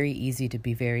be very easy to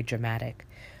be very dramatic,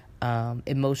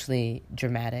 emotionally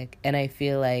dramatic. And I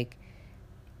feel like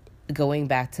going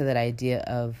back to that idea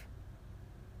of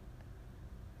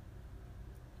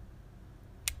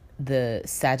the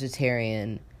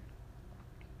Sagittarian,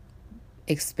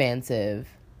 expansive,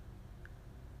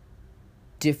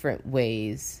 different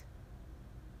ways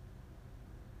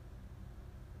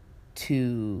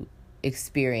to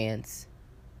experience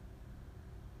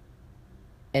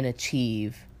and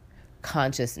achieve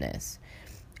consciousness,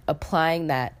 applying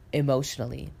that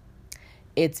emotionally.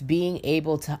 It's being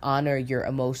able to honor your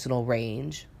emotional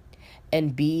range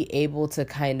and be able to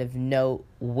kind of know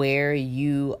where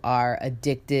you are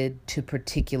addicted to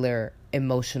particular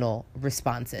emotional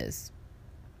responses.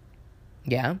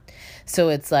 Yeah. So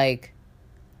it's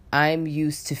I'm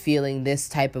used to feeling this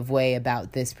type of way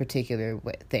about this particular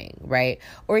thing, right?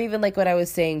 Or even what I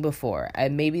was saying before,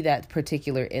 maybe that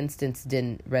particular instance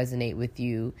didn't resonate with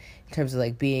you in terms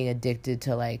of being addicted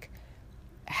to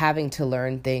having to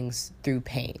learn things through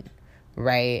pain,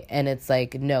 right? And it's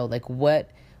no,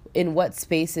 in what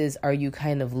spaces are you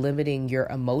kind of limiting your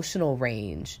emotional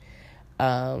range,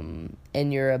 and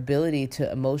your ability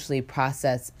to emotionally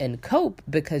process and cope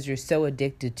because you're so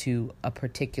addicted to a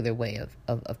particular way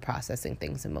of processing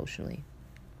things emotionally.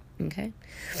 Okay.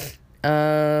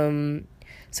 So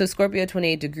Scorpio,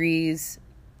 28 degrees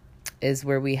is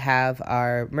where we have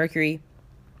our Mercury.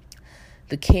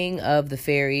 the king of the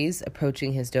fairies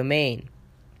approaching his domain.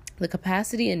 The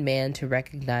capacity in man to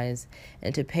recognize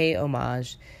and to pay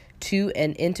homage to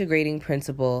an integrating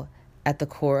principle at the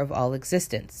core of all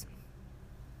existence.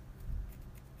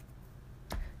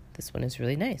 This one is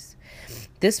really nice.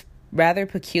 This rather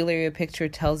peculiar picture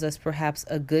tells us perhaps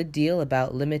a good deal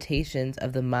about limitations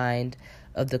of the mind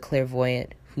of the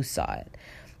clairvoyant who saw it.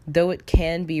 Though it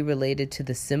can be related to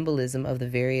the symbolism of the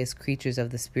various creatures of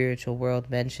the spiritual world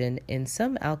mentioned in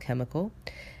some alchemical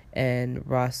and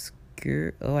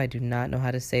I do not know how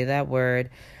to say that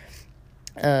word.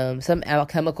 Some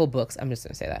alchemical books. I'm just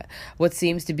going to say that. What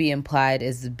seems to be implied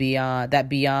is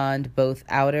beyond both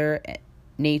outer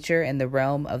nature and the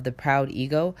realm of the proud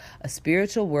ego, a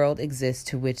spiritual world exists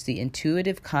to which the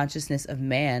intuitive consciousness of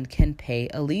man can pay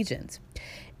allegiance.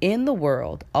 In the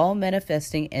world, all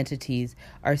manifesting entities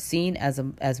are seen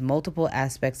as multiple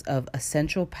aspects of a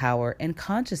central power and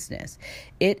consciousness.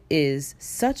 It is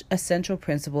such a central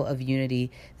principle of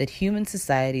unity that human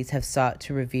societies have sought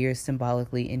to revere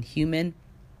symbolically in human,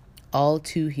 all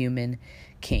too human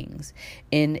kings.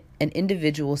 In an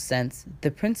individual sense, the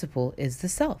principle is the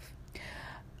self.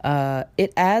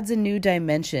 It adds a new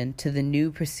dimension to the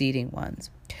new preceding ones.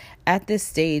 At this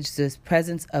stage, the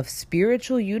presence of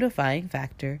spiritual unifying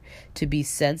factor to be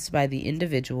sensed by the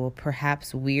individual,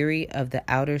 perhaps weary of the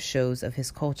outer shows of his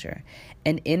culture.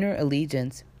 An inner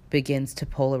allegiance begins to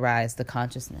polarize the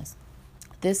consciousness.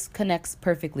 This connects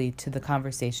perfectly to the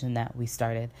conversation that we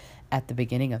started at the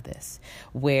beginning of this,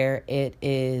 where it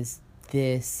is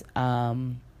this, we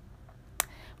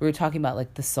were talking about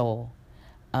like the soul.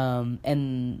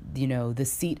 And, the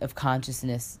seat of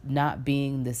consciousness not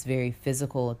being this very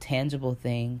physical, tangible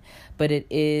thing, but it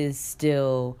is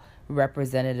still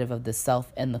representative of the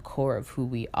self and the core of who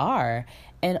we are.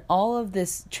 And all of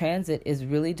this transit is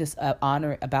really just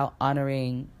about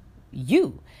honoring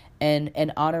you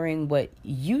and honoring what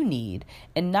you need,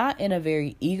 and not in a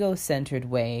very ego-centered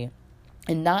way,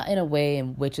 and not in a way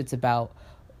in which it's about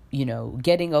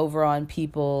getting over on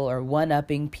people or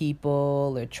one-upping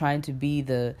people or trying to be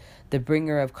the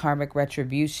bringer of karmic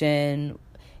retribution.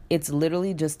 It's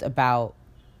literally just about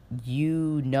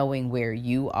you knowing where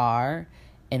you are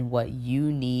and what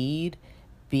you need,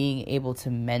 being able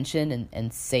to mention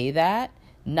and say that,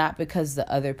 not because the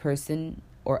other person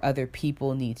or other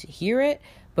people need to hear it,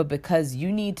 but because you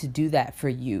need to do that for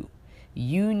you.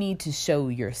 You need to show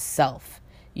yourself,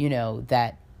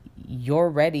 that you're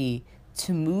ready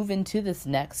to move into this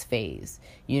next phase,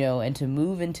 and to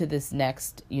move into this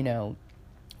next,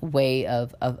 way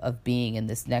of being in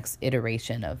this next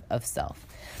iteration of self.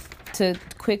 To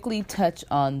quickly touch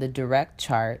on the direct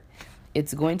chart,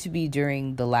 it's going to be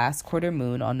during the last quarter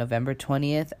moon on November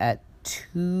 20th at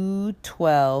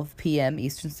 2:12 p.m.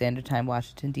 Eastern Standard Time,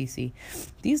 Washington, D.C.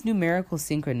 These numerical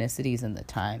synchronicities in the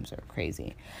times are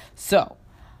crazy. So,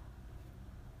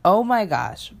 oh my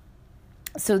gosh.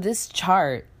 So this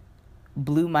chart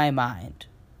blew my mind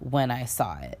when I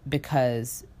saw it,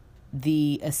 because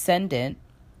the ascendant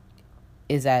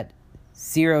is at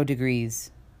 0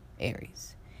 degrees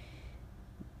Aries.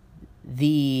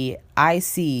 The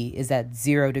IC is at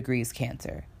 0 degrees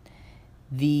Cancer.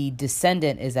 The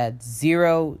descendant is at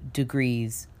 0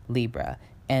 degrees Libra.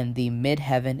 And the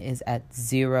midheaven is at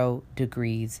 0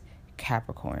 degrees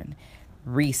Capricorn.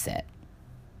 Reset.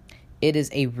 It is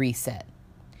a reset.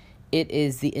 It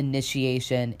is the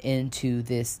initiation into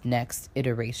this next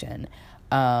iteration.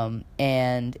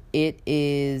 And it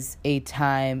is a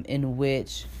time in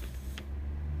which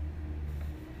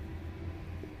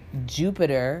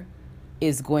Jupiter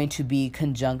is going to be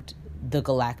conjunct the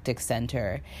galactic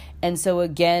center. And so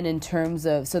again, in terms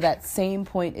of, so that same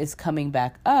point is coming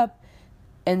back up.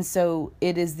 And so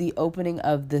it is the opening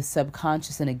of the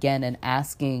subconscious, and again, and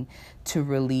asking to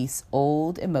release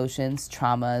old emotions,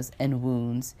 traumas, and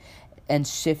wounds, and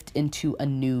shift into a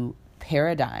new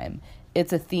paradigm.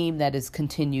 It's a theme that is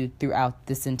continued throughout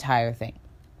this entire thing.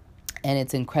 And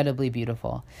it's incredibly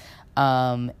beautiful.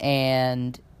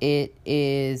 And it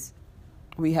is,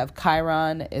 we have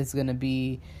Chiron is going to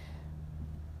be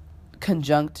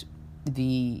conjunct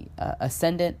the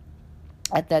ascendant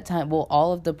at that time. Well,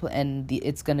 all of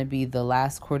it's going to be the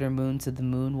last quarter moon, so the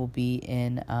moon will be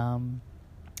in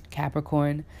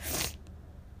Capricorn.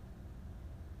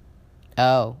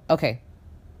 Oh, okay.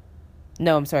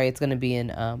 No, I'm sorry. It's going to be in,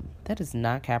 that is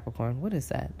not Capricorn. What is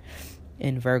that?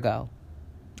 In Virgo.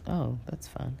 Oh, that's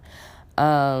fun.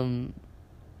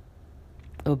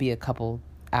 It'll be a couple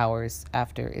hours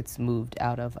after it's moved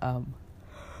out of,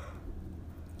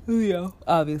 Leo,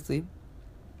 obviously.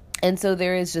 And so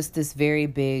there is just this very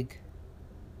big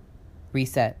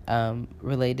reset,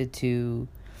 related to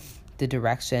the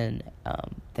direction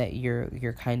that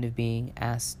you're kind of being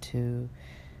asked to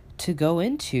go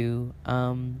into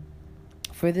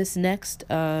for this next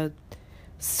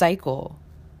cycle.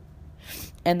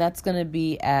 And that's going to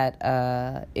be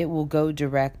at it will go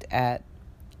direct at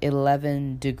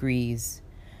 11 degrees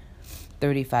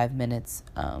 35 minutes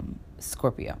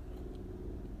Scorpio,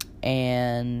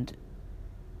 and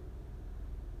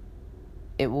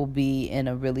it will be in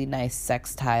a really nice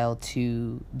sextile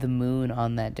to the moon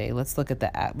on that day. Let's look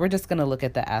at we're just going to look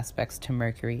at the aspects to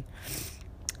Mercury.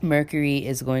 Mercury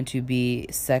is going to be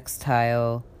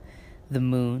sextile the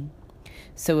moon.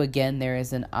 So again, there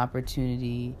is an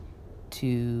opportunity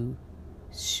to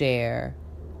share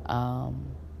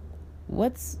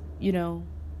what's,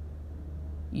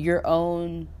 your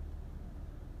own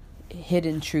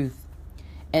hidden truth,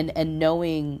 and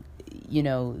knowing,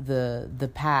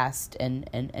 the past,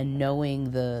 and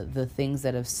knowing the things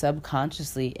that have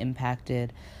subconsciously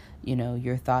impacted,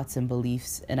 your thoughts and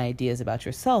beliefs and ideas about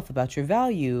yourself, about your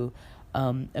value,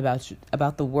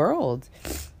 about the world.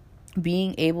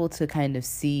 Being able to kind of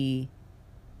see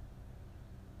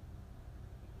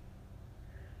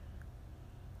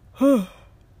sorry,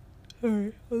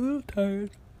 a little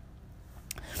tired.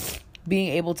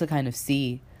 Being able to kind of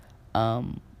see all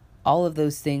of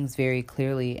those things very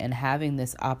clearly, and having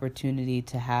this opportunity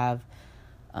to have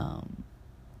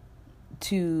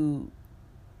to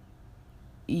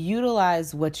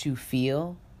utilize what you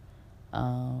feel,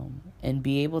 and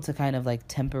be able to kind of like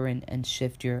temper and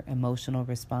shift your emotional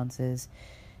responses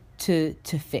to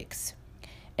fix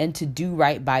and to do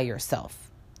right by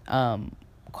yourself.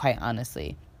 Quite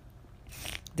honestly,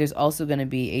 there's also going to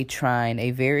be a trine,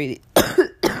 a very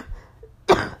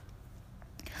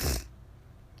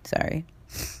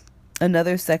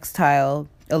another sextile,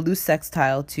 a loose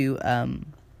sextile to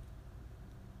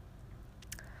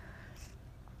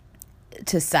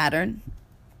Saturn.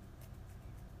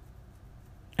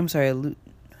 I'm sorry,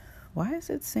 why is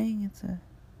it saying it's a...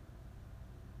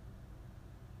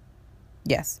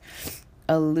 Yes,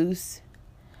 a loose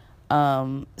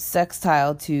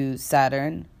sextile to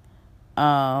Saturn.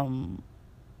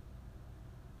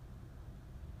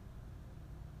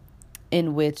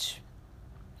 In which,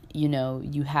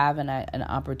 you have an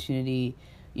opportunity,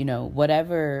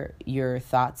 whatever your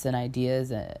thoughts and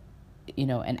ideas,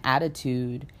 an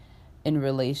attitude in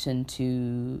relation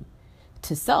to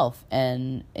self,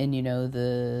 and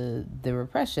the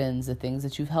repressions, the things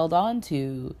that you've held on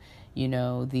to,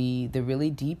 the really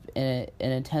deep and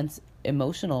intense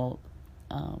emotional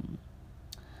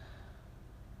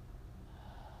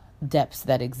depths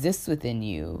that exists within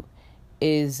you,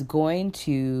 is going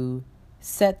to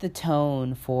set the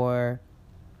tone for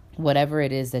whatever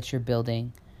it is that you're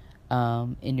building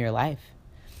in your life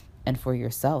and for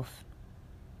yourself.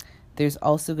 There's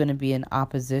also going to be an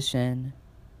opposition,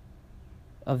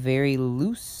 a very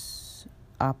loose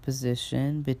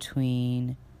opposition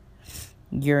between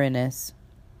Uranus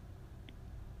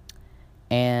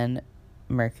and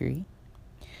Mercury.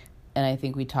 And I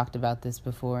think we talked about this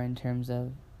before in terms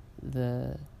of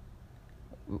the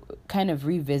kind of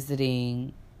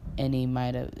revisiting any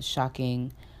might have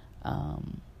shocking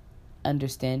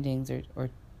understandings or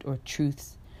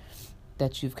truths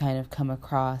that you've kind of come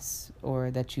across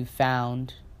or that you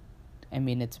found. I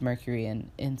mean, it's Mercury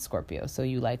in Scorpio, so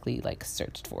you likely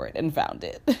searched for it and found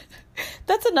it.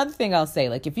 That's another thing I'll say.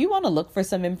 If you want to look for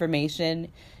some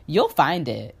information, you'll find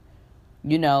it.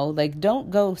 Don't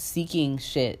go seeking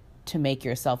shit to make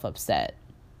yourself upset.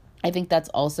 I think that's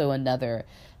also another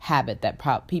habit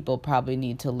that people probably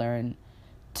need to learn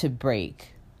to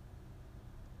break.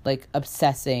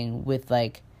 Obsessing with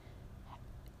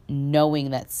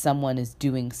knowing that someone is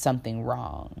doing something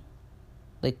wrong.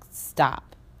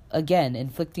 Stop. Again,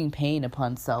 inflicting pain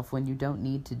upon self when you don't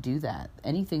need to do that.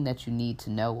 Anything that you need to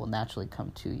know will naturally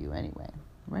come to you anyway,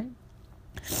 right?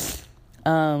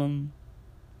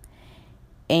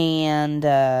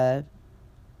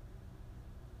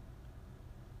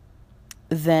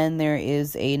 Then there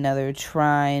is another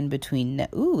trine between...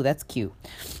 Ooh, that's cute.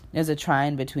 There's a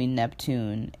trine between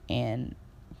Neptune and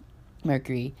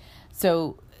Mercury.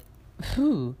 So,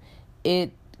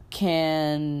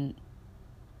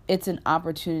 it's an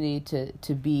opportunity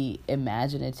to be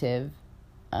imaginative.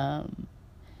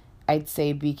 I'd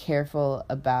say be careful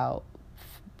about,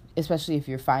 especially if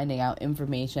you're finding out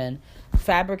information,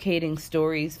 fabricating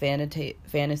stories,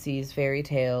 fantasies, fairy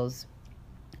tales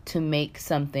to make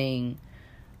something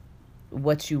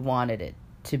what you wanted it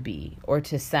to be, or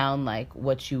to sound like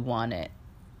what you want it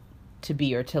to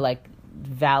be, or to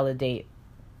validate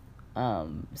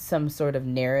some sort of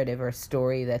narrative or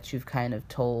story that you've kind of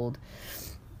told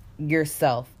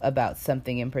yourself about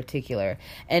something in particular.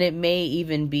 And it may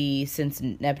even be, since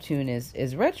Neptune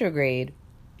is retrograde,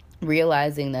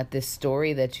 realizing that this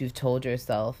story that you've told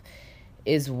yourself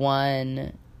is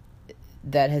one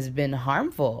that has been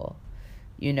harmful,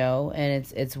 and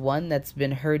it's one that's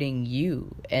been hurting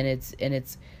you, and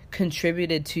it's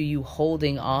contributed to you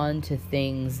holding on to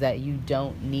things that you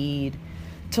don't need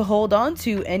to hold on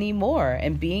to anymore,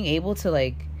 and being able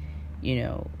to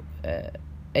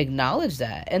acknowledge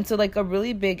that. And so a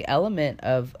really big element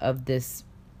of this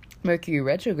Mercury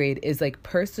retrograde is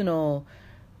personal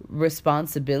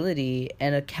responsibility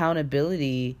and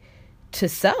accountability to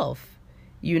self,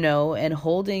 and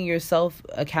holding yourself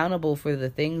accountable for the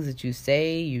things that you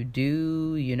say, you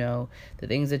do, the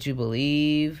things that you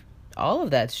believe, all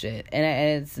of that shit. And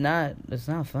it's not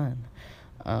fun.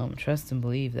 Trust and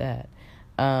believe that.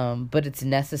 But it's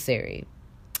necessary,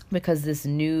 because this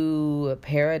new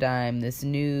paradigm, this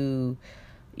new,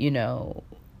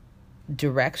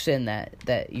 direction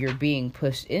that you're being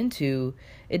pushed into,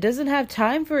 it doesn't have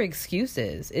time for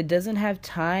excuses. It doesn't have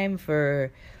time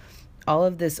for all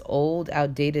of this old,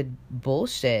 outdated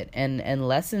bullshit and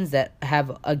lessons that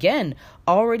have, again,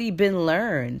 already been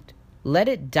learned. Let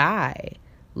it die.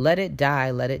 Let it die.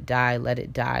 Let it die. Let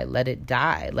it die. Let it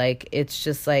die. It's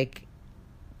just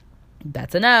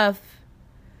that's enough.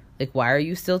 Why are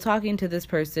you still talking to this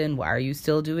person? Why are you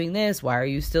still doing this? Why are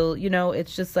you still,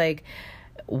 it's just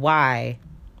why?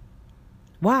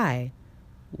 Why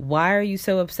are you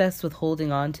so obsessed with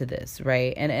holding on to this,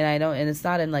 right? And I don't, and it's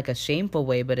not in a shameful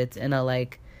way, but it's in a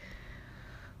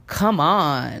come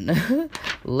on,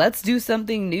 let's do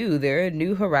something new. There are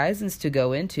new horizons to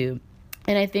go into.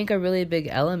 And I think a really big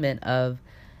element of,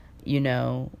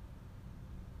 I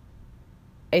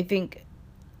think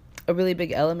a really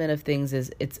big element of things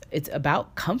is it's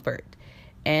about comfort.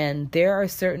 And there are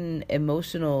certain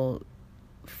emotional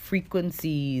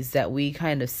frequencies that we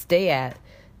kind of stay at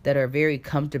that are very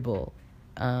comfortable,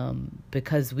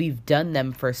 because we've done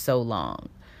them for so long,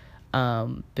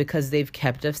 because they've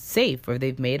kept us safe, or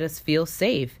they've made us feel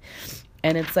safe.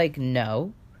 And it's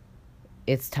no,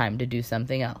 it's time to do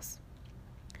something else.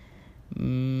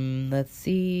 Let's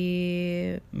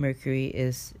see. Mercury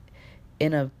is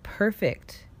in a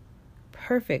perfect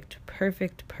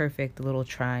little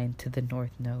trine to the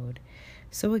North Node.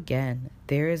 So again,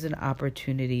 there is an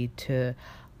opportunity to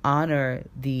honor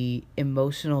the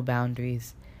emotional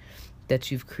boundaries that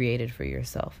you've created for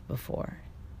yourself before.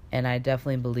 And I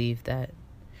definitely believe that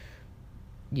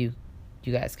you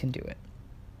guys can do it.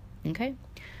 Okay?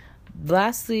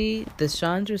 Lastly, the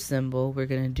Chandra symbol we're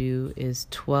going to do is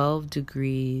 12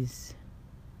 degrees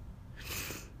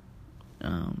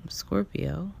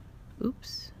Scorpio.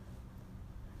 Oops.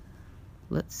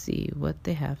 Let's see what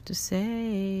they have to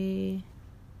say.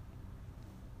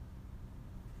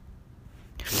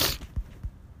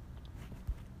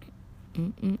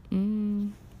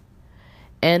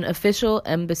 An official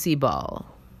embassy ball.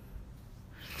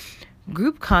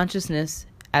 Group consciousness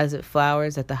as it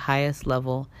flowers at the highest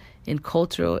level in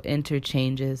cultural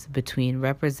interchanges between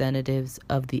representatives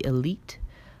of the elite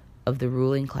of the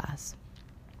ruling class.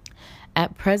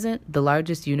 At present, the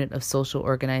largest unit of social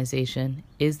organization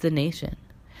is the nation.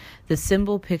 The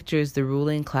symbol pictures the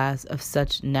ruling class of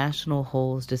such national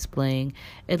wholes displaying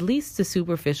at least the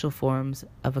superficial forms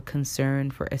of a concern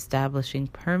for establishing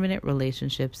permanent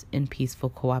relationships in peaceful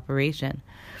cooperation.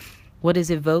 What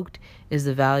is evoked is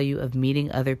the value of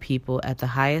meeting other people at the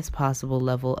highest possible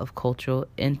level of cultural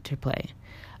interplay,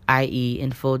 i.e.,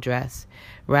 in full dress,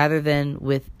 rather than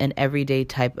with an everyday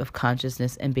type of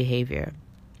consciousness and behavior.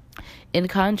 In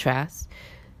contrast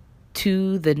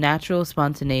to the natural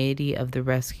spontaneity of the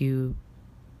rescue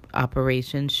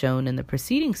operation shown in the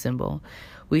preceding symbol,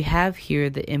 we have here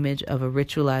the image of a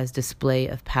ritualized display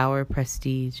of power,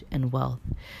 prestige, and wealth.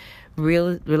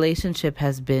 Relationship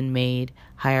has been made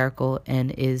hierarchical and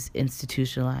is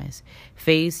institutionalized.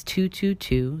 Phase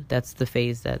 222, that's the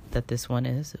phase that this one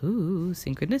is,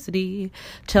 synchronicity,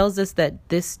 tells us that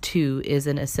this too is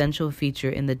an essential feature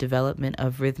in the development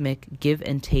of rhythmic give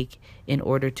and take in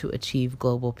order to achieve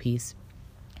global peace.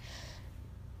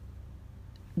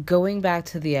 Going back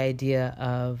to the idea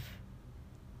of,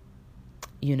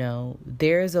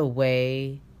 there's a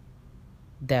way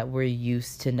that we're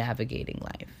used to navigating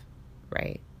life.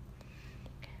 Right?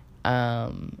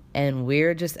 And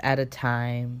we're just at a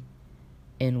time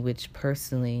in which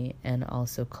personally and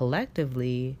also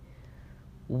collectively,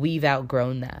 we've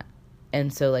outgrown that.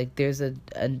 And so there's a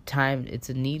time, it's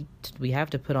a need, we have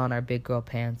to put on our big girl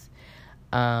pants,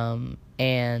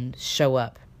 and show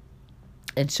up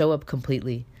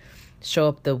completely, show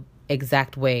up the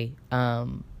exact way,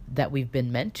 that we've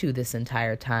been meant to this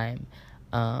entire time,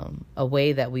 a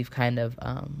way that we've kind of,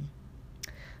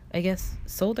 I guess,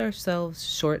 sold ourselves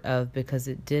short of because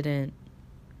it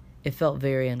felt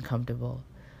very uncomfortable.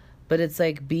 But it's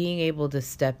like being able to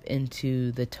step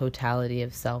into the totality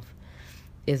of self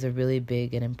is a really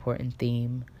big and important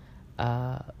theme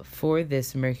for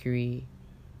this Mercury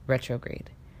retrograde.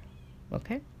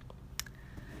 Okay?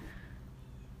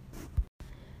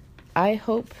 I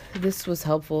hope this was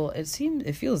helpful. It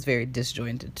feels very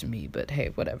disjointed to me, but hey,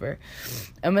 whatever.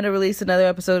 I'm going to release another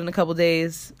episode in a couple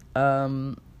days.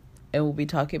 And we'll be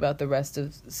talking about the rest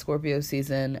of Scorpio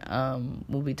season.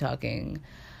 We'll be talking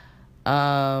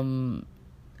about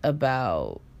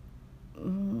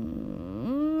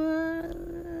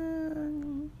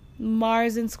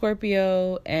Mars in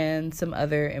Scorpio and some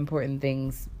other important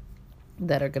things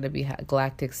that are going to be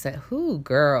galactic set. Whoo,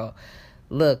 girl.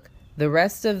 Look, the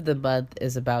rest of the month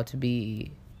is about to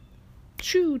be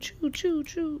choo, choo, choo,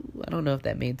 choo. I don't know if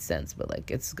that made sense, but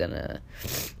like it's gonna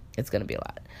be a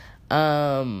lot.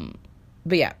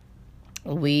 But yeah,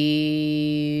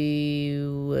 we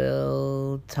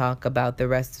will talk about the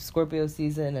rest of Scorpio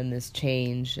season and this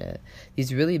change,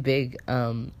 these really big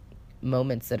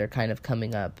moments that are kind of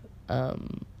coming up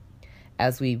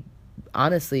as we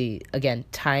honestly, again,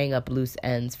 tying up loose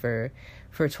ends for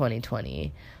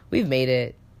 2020. We've made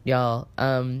it, y'all.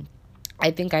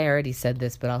 I think I already said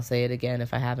this, but I'll say it again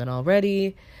if I haven't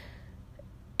already.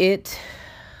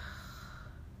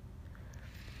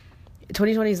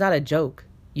 2020 is not a joke,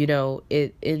 you know,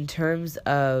 in terms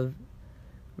of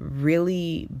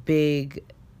really big,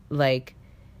 like,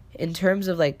 in terms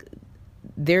of like,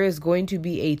 there is going to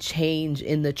be a change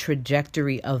in the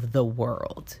trajectory of the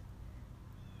world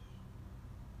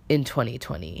in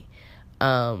 2020.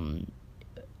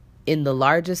 In the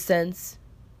largest sense,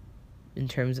 in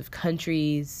terms of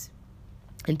countries,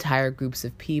 entire groups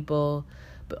of people,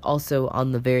 but also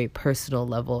on the very personal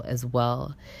level as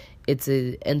well.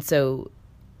 And so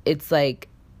it's like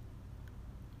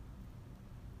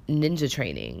ninja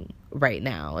training right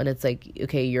now. And it's like,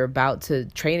 okay,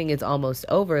 training is almost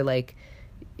over. Like,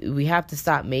 we have to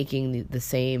stop making the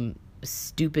same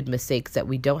stupid mistakes that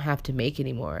we don't have to make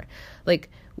anymore. Like,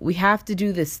 we have to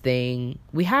do this thing.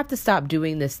 We have to stop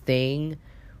doing this thing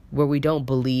where we don't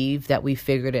believe that we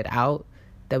figured it out,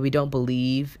 that we don't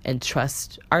believe and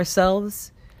trust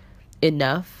ourselves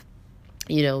enough.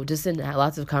 You know, just in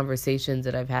lots of conversations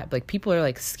that I've had, like, people are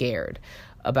like scared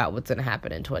about what's going to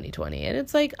happen in 2020. And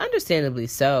it's like, understandably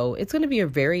so. It's going to be a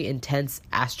very intense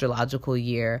astrological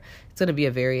year. It's going to be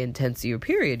a very intense year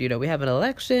period. You know, we have an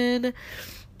election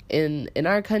in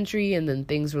our country, and then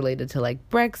things related to like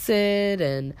Brexit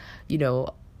and, you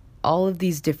know, all of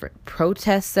these different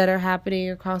protests that are happening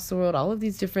across the world, all of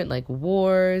these different like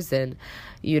wars and,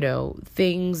 you know,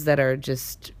 things that are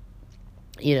just,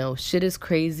 you know, shit is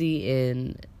crazy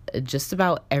in just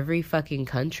about every fucking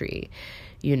country,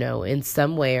 you know, in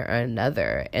some way or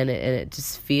another. And it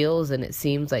just feels and it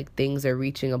seems like things are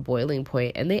reaching a boiling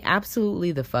point, and they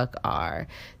absolutely the fuck are.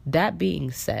 That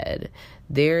being said,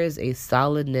 there is a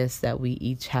solidness that we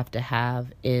each have to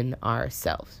have in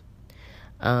ourselves.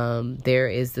 There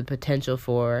is the potential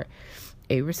for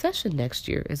a recession next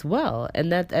year as well.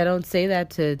 And that, I don't say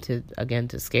that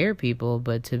to scare people,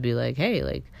 but to be like, hey,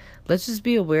 like, let's just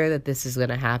be aware that this is going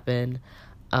to happen.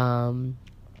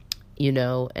 You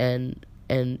know, and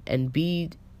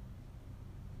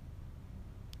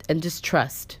just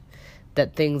trust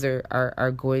that things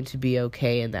are going to be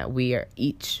okay, and that we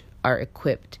are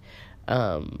equipped,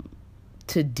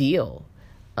 to deal,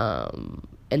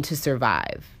 and to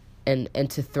survive. And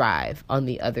to thrive on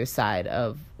the other side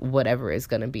of whatever is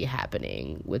going to be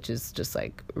happening, which is just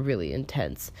like really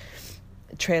intense,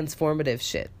 transformative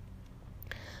shit.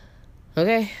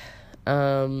 Okay.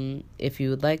 If you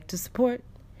would like to support,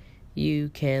 you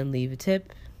can leave a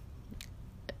tip.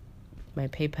 My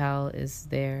PayPal is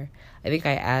there. I think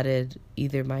I added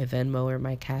either my Venmo or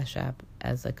my Cash App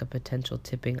as like a potential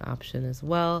tipping option as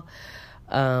well.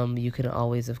 You can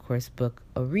always, of course, book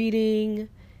a reading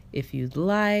if you'd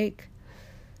like.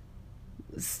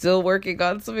 Still working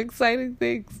on some exciting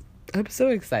things. I'm so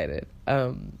excited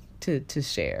to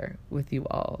share with you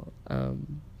all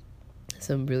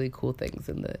some really cool things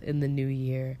in the new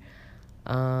year.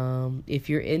 If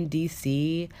you're in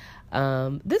DC,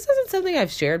 this isn't something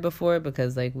I've shared before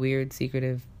because like weird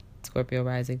secretive Scorpio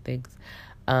rising things.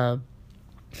 I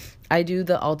do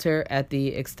the altar at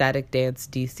the Ecstatic Dance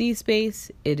DC space.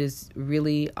 It is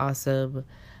really awesome.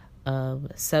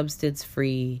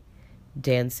 Substance-free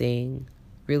dancing,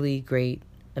 really great,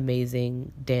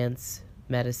 amazing dance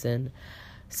medicine.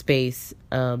 space.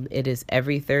 It is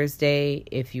every Thursday.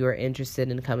 If you are interested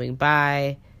in coming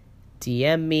by,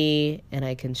 DM me and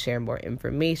I can share more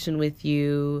information with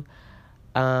you.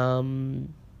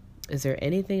 Is there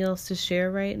anything else to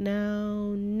share right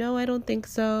now? No, I don't think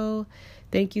so.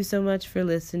 Thank you so much for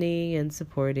listening and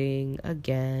supporting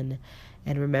again.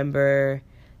 And remember,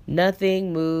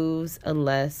 nothing moves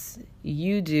unless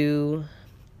you do.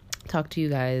 Talk to you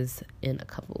guys in a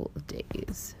couple of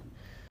days.